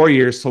 44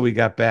 years till we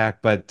got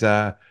back. But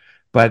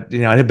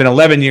it had been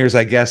 11 years,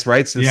 I guess,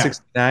 right? Since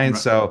 69.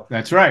 So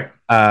that's right.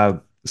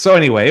 So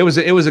anyway, it was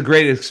a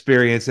great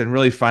experience and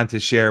really fun to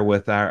share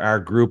with our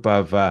group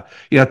of Tom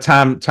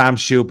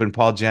Shoup and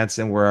Paul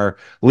Jensen were our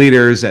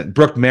leaders, and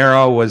Brooke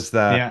Merrow was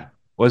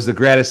the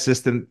grad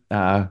assistant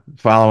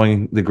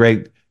following the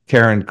great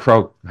Karen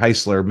Croak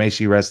Heisler. May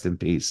she rest in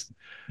peace.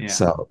 Yeah.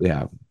 So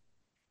yeah.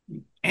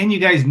 And you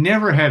guys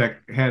never had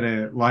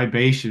a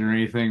libation or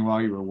anything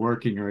while you were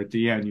working or at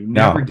the end. You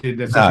never did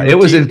that. No, it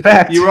was in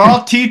fact you were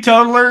all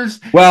teetotalers.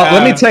 Well,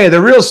 let me tell you,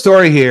 the real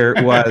story here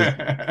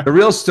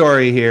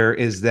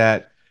is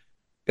that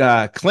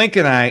Clink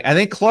and I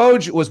think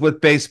Cloj was with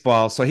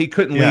baseball, so he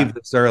couldn't leave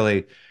this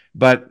early.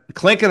 But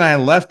Clink and I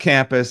left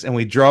campus and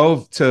we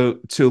drove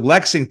to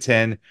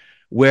Lexington,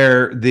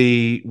 where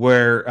the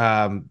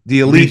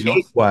Elite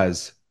Eight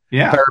was.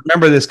 Yeah, if I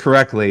remember this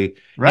correctly.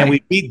 Right. And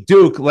we beat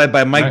Duke, led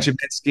by Mike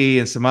Jaminski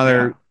and some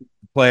other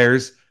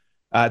players,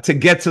 to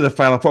get to the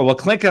Final Four. Well,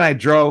 Clink and I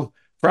drove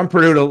from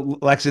Purdue to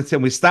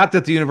Lexington. We stopped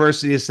at the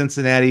University of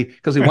Cincinnati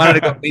because we wanted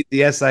to go meet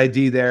the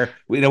SID there.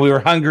 We were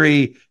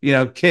hungry,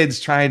 kids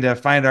trying to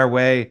find our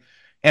way.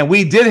 And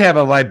we did have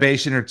a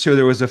libation or two.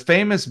 There was a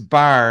famous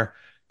bar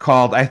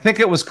I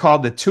think it was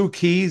called the Two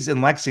Keys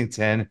in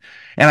Lexington.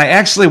 And I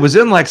actually was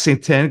in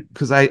Lexington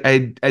because I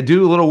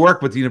do a little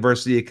work with the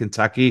University of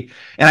Kentucky.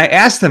 And I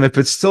asked them if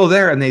it's still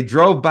there, and they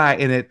drove by,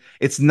 and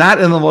it's not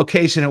in the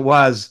location it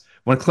was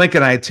when Clink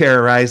and I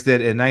terrorized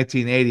it in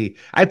 1980.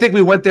 I think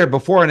we went there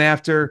before and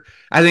after.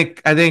 I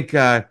think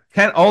Kent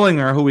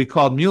Olinger, who we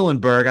called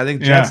Muhlenberg, I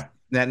think Jensen,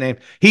 that name,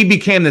 he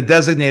became the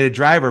designated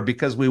driver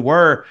because we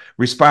were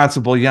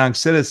responsible young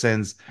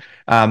citizens.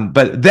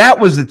 But that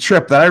was the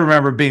trip that I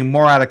remember being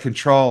more out of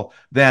control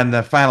than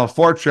the Final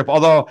Four trip,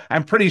 although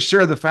I'm pretty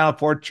sure the Final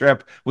Four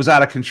trip was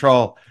out of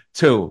control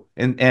too.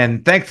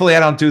 And thankfully I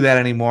don't do that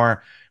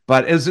anymore.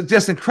 But it was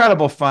just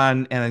incredible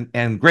fun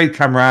and great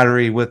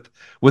camaraderie with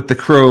the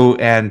crew,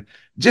 and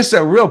just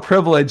a real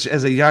privilege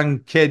as a young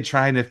kid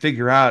trying to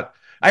figure out.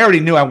 I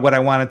already knew what I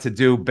wanted to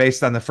do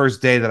based on the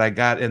first day that I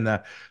got in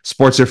the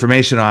sports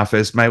information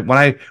office. When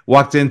I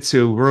walked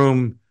into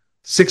room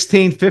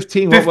 15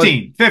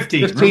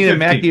 at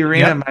Mackey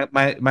Arena,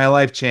 my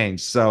life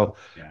changed. So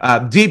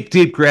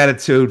deep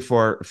gratitude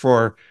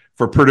for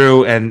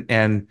Purdue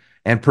and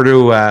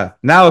Purdue.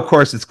 Now, of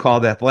course, it's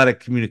called athletic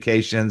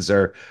communications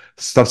or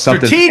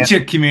something.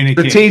 Strategic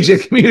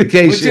communications.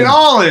 Which it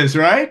all is,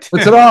 right?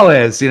 Which it all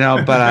is,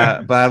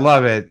 but I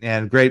love it,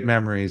 and great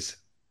memories.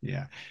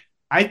 Yeah.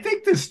 I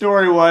think the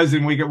story was,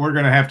 and we're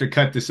going to have to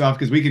cut this off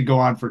because we could go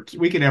on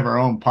we could have our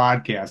own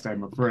podcast,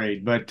 I'm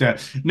afraid. But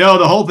no,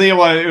 the whole thing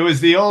it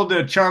was the old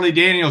Charlie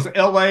Daniels,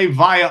 L.A.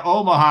 via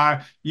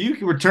Omaha. You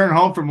can return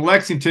home from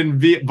Lexington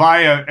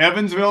via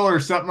Evansville or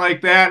something like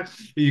that.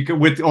 You could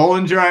with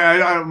Olinger. I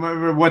don't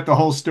remember what the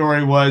whole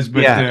story was,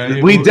 but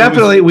we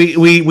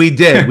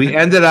did. We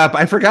ended up.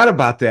 I forgot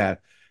about that.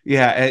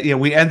 Yeah,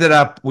 we ended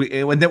up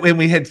when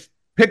we had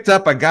picked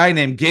up a guy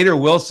named Gator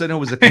Wilson, who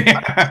was a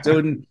Kentucky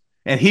student,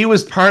 and he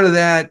was part of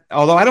that.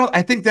 Although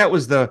I think that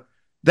was the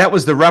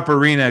Rupp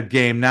Arena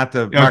game, not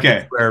the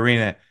Market Square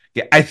Arena.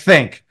 Yeah, I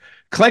think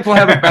Clink will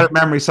have a better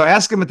memory. So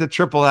ask him at the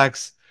Triple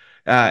X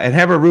and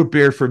have a root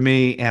beer for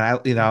me. And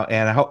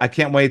I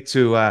can't wait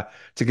to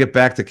get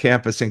back to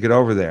campus and get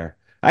over there.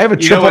 I have a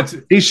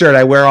Triple T-shirt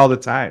I wear all the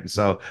time.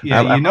 So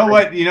yeah, you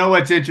know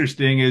what's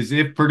interesting is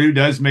if Purdue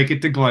does make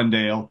it to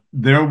Glendale,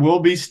 there will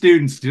be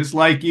students just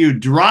like you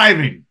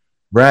driving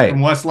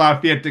from West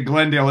Lafayette to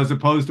Glendale as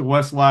opposed to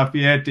West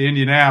Lafayette to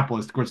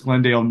Indianapolis. Of course,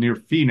 Glendale near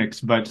Phoenix,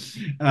 but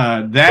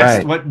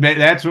that's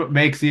what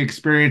makes the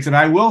experience. And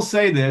I will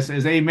say this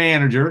as a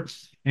manager,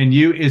 and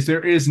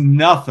there is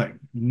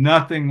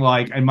nothing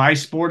like in my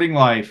sporting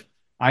life.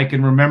 I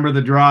can remember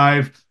the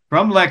drive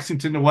from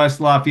Lexington to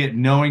West Lafayette,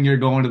 knowing you're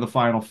going to the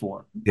Final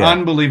Four.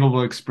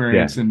 Unbelievable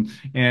experience. And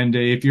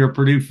if you're a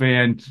Purdue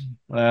fan,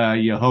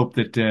 you hope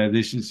that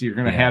you're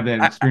going to have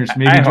that experience.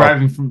 Maybe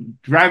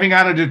driving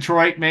out of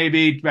Detroit,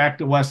 maybe back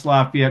to West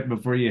Lafayette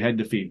before you head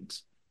to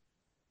Phoenix.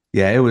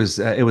 Yeah, it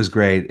was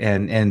great.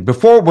 And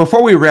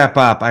before we wrap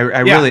up, I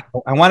really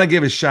want to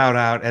give a shout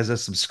out as a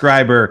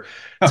subscriber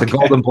to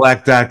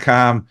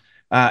goldenblack.com.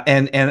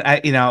 And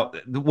I,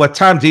 what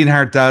Tom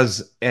Dienhart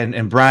does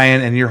and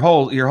Brian and your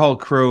whole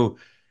crew,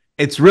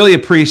 it's really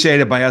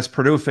appreciated by us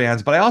Purdue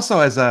fans. But I also,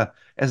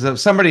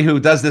 as somebody who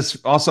does this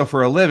also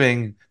for a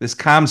living, this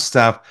comm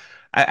stuff,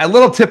 a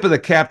little tip of the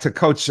cap to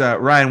Coach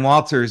Ryan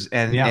Walters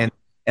and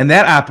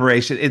that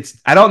operation.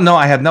 I don't know,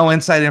 I have no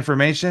inside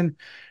information,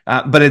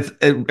 but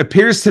it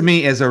appears to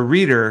me as a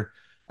reader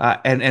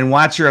and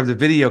watcher of the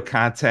video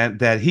content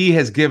that he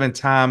has given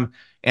Tom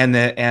and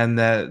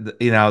the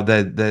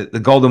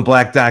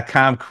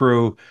goldenblack.com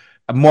crew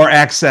more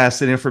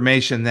access and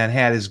information than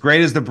had. As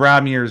great as the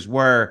Brom years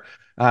were,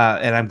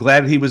 and I'm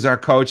glad he was our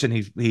coach and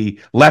he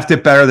left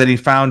it better than he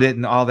found it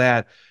and all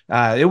that.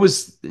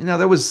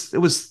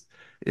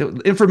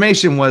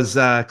 Information was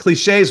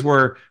cliches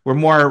were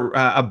more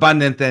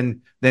abundant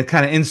than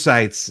kind of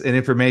insights and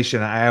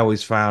information I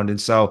always found.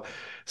 And so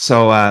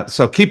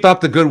keep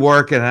up the good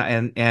work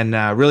and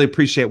really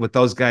appreciate what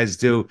those guys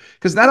do,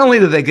 because not only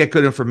do they get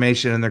good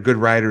information and they're good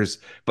writers,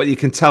 but you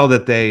can tell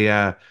that they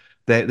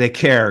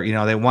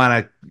care. They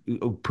want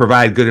to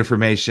provide good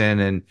information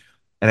and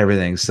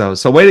everything.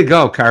 So way to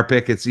go,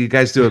 Karpik. You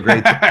guys do a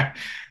great job.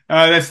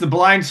 That's the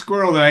blind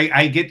squirrel that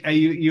I get.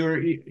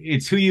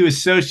 It's who you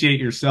associate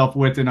yourself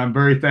with, and I'm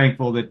very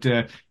thankful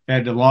that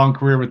had a long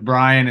career with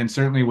Brian and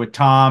certainly with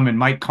Tom, and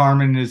Mike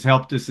Carmen has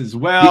helped us as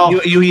well.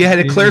 You had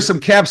to clear some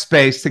cap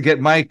space to get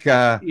Mike. We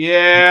did.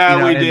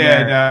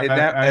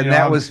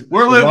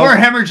 We're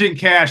hemorrhaging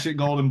cash at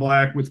Golden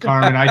Black with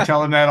Carmen. I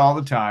tell him that all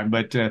the time.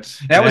 But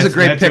that was a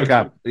great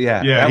pickup.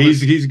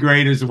 He's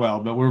great as well.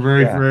 But we're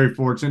very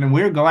fortunate, and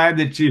we're glad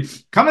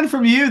that coming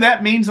from you,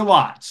 that means a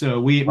lot. So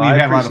we've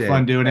had a lot of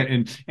fun doing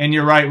it. And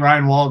you're right,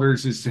 Ryan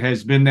Walters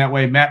has been that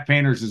way. Matt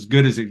Painter's as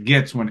good as it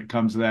gets when it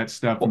comes to that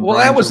stuff. Well,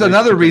 that was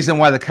another reason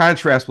why the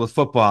contrast with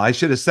football. I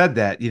should have said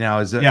that.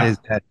 Is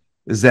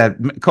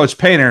that Coach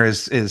Painter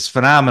is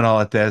phenomenal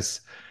at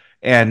this,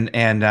 and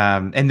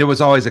there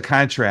was always a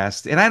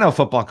contrast. And I know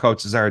football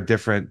coaches are a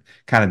different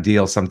kind of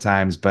deal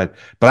sometimes, but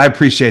I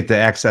appreciate the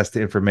access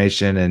to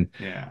information and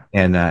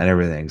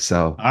everything.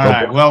 So all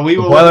right, well,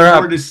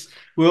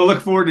 we'll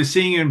look forward to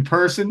seeing you in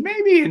person.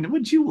 Maybe, and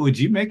would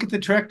you make it the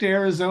trek to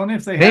Arizona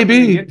if they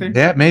maybe get there?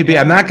 Yeah, maybe.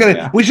 I'm not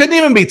gonna. We shouldn't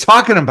even be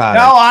talking about it.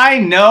 No, I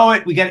know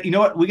it.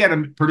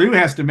 Purdue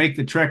has to make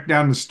the trek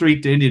down the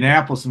street to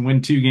Indianapolis and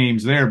win 2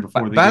 games there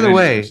before they. By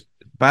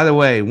the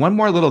way, one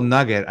more little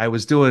nugget. I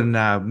was doing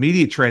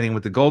media training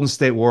with the Golden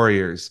State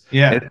Warriors,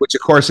 which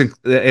of course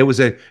it was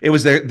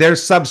their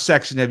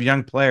subsection of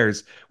young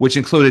players, which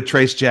included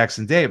Trace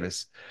Jackson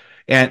Davis.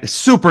 And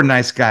super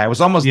nice guy. I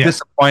was almost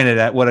disappointed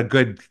at what a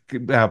good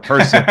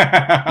person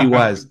he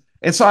was.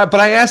 And so,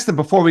 but I asked him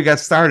before we got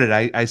started,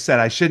 I said,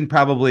 I shouldn't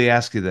probably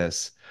ask you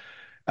this,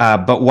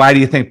 but why do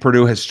you think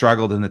Purdue has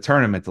struggled in the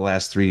tournament the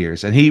last 3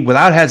 years? And he,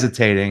 without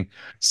hesitating,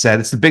 said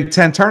it's the Big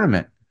Ten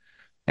tournament.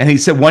 And he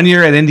said 1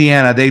 year at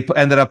Indiana, they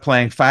ended up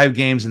playing 5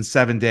 games in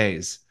 7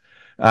 days.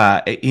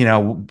 Maybe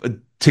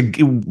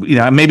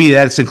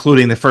that's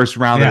including the first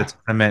round of the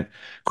tournament.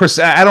 Of course,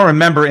 I don't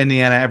remember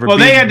Indiana ever. Well,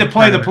 they had to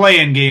play the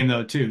play-in game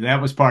though too. That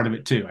was part of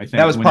it too. I think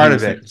that was part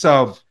of it.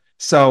 So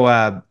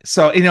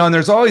and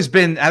there's always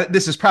been.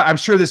 I'm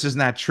sure this is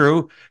not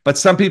true, but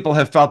some people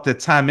have felt that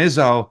Tom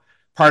Izzo,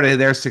 part of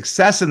their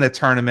success in the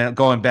tournament,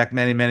 going back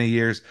many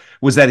years,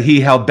 was that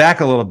he held back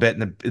a little bit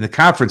in the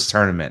conference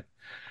tournament.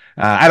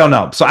 I don't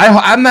know. So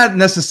I'm not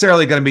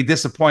necessarily going to be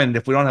disappointed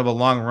if we don't have a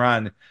long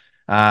run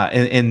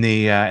in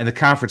the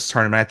conference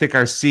tournament. I think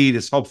our seed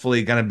is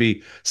hopefully going to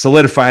be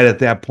solidified at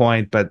that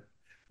point. But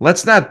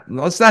let's not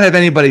have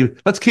anybody.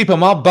 Let's keep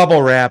them all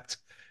bubble wrapped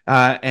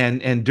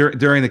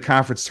during the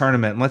conference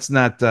tournament. And let's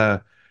not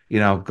go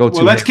too.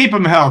 Well, let's keep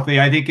them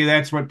healthy. I think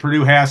that's what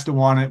Purdue has to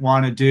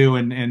want to do,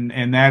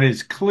 and that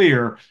is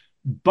clear.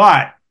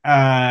 But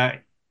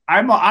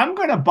I'm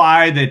going to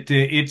buy that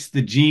it's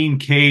the Gene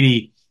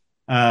Katie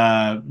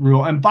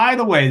rule. And by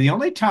the way, the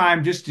only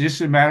time, just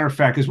a matter of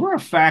fact, because we're a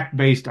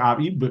fact-based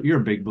you're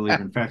a big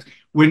believer in facts.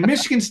 When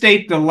Michigan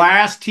State, the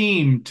last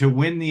team to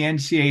win the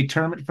NCAA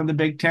tournament from the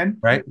Big Ten,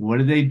 right? What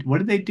did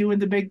they do in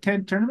the Big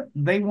Ten tournament?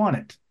 They won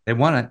it. They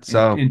won it.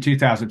 So in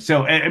 2000.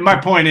 So, and my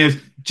point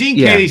is, Gene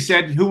Katie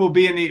said, who will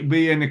be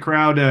in the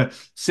crowd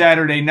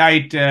Saturday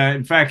night.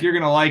 In fact, you're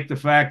going to like the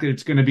fact that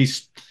it's going to be.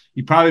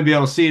 You probably be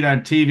able to see it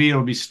on TV.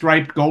 It'll be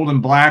striped gold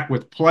and black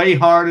with "Play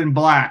Hard in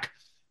Black"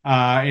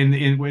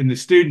 in the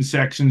student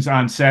sections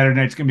on Saturday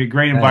night. It's going to be a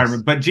great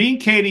environment. But Gene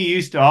Katie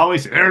used to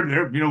always,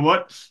 you know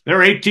what?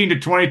 They're 18 to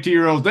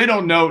 22-year-olds. They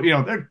don't know. You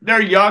know,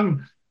 they're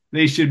young.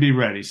 They should be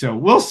ready. So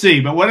we'll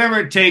see. But whatever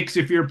it takes,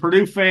 if you're a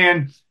Purdue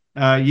fan.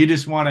 You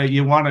just want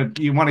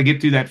to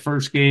get through that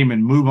first game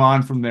and move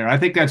on from there. I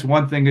think that's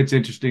one thing that's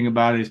interesting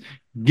about it is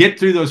get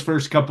through those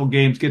first couple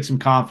games, get some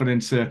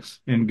confidence,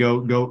 and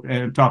go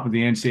at top of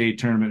the NCAA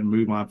tournament and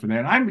move on from there.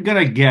 And I'm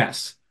gonna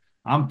guess.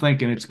 I'm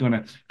thinking it's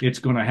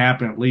gonna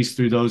happen at least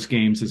through those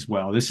games as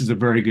well. This is a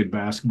very good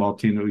basketball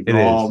team that we've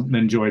all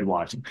enjoyed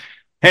watching.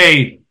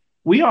 Hey.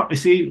 I'm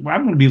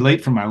going to be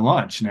late for my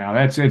lunch now.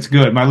 That's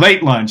good. My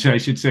late lunch, I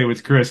should say,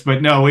 with Chris.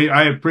 But no,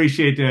 I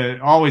appreciate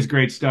always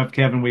great stuff,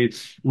 Kevin.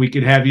 We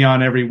could have you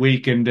on every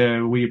week,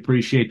 and we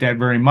appreciate that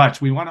very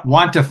much. We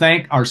want to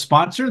thank our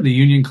sponsor, the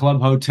Union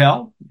Club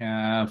Hotel,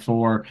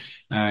 for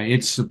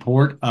its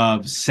support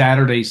of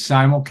Saturday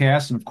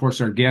Simulcast, and of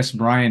course our guest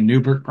Brian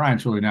Neubert.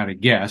 Brian's really not a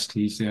guest;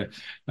 he's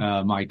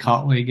my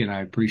colleague, and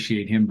I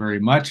appreciate him very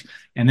much.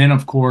 And then,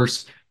 of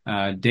course.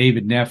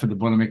 David Neff of the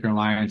Boilermaker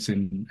Alliance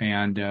and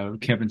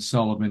Kevin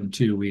Sullivan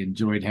too. We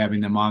enjoyed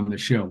having them on the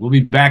show. We'll be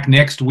back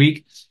next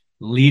week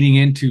leading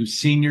into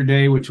Senior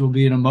Day, which will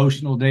be an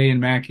emotional day in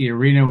Mackey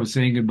Arena. We're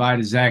saying goodbye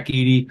to Zach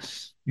Edey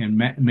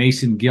and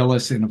Mason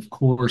Gillis and, of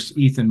course,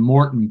 Ethan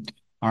Morton.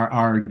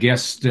 Our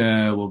guest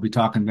will be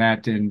talking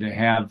that and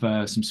have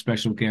some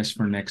special guests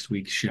for next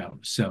week's show.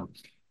 So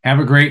have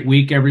a great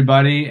week,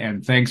 everybody,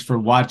 and thanks for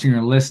watching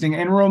or listening.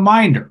 And a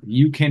reminder,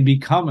 you can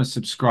become a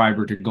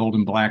subscriber to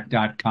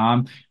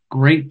goldenblack.com.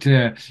 Great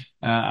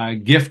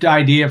gift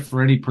idea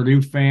for any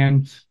Purdue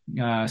fan.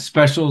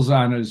 Specials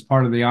on as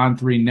part of the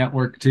On3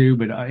 network, too.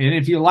 But and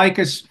if you like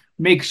us,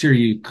 make sure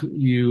you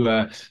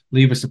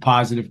leave us a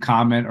positive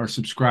comment or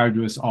subscribe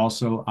to us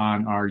also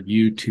on our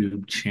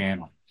YouTube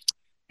channel.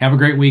 Have a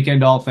great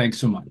weekend, all. Thanks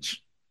so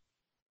much.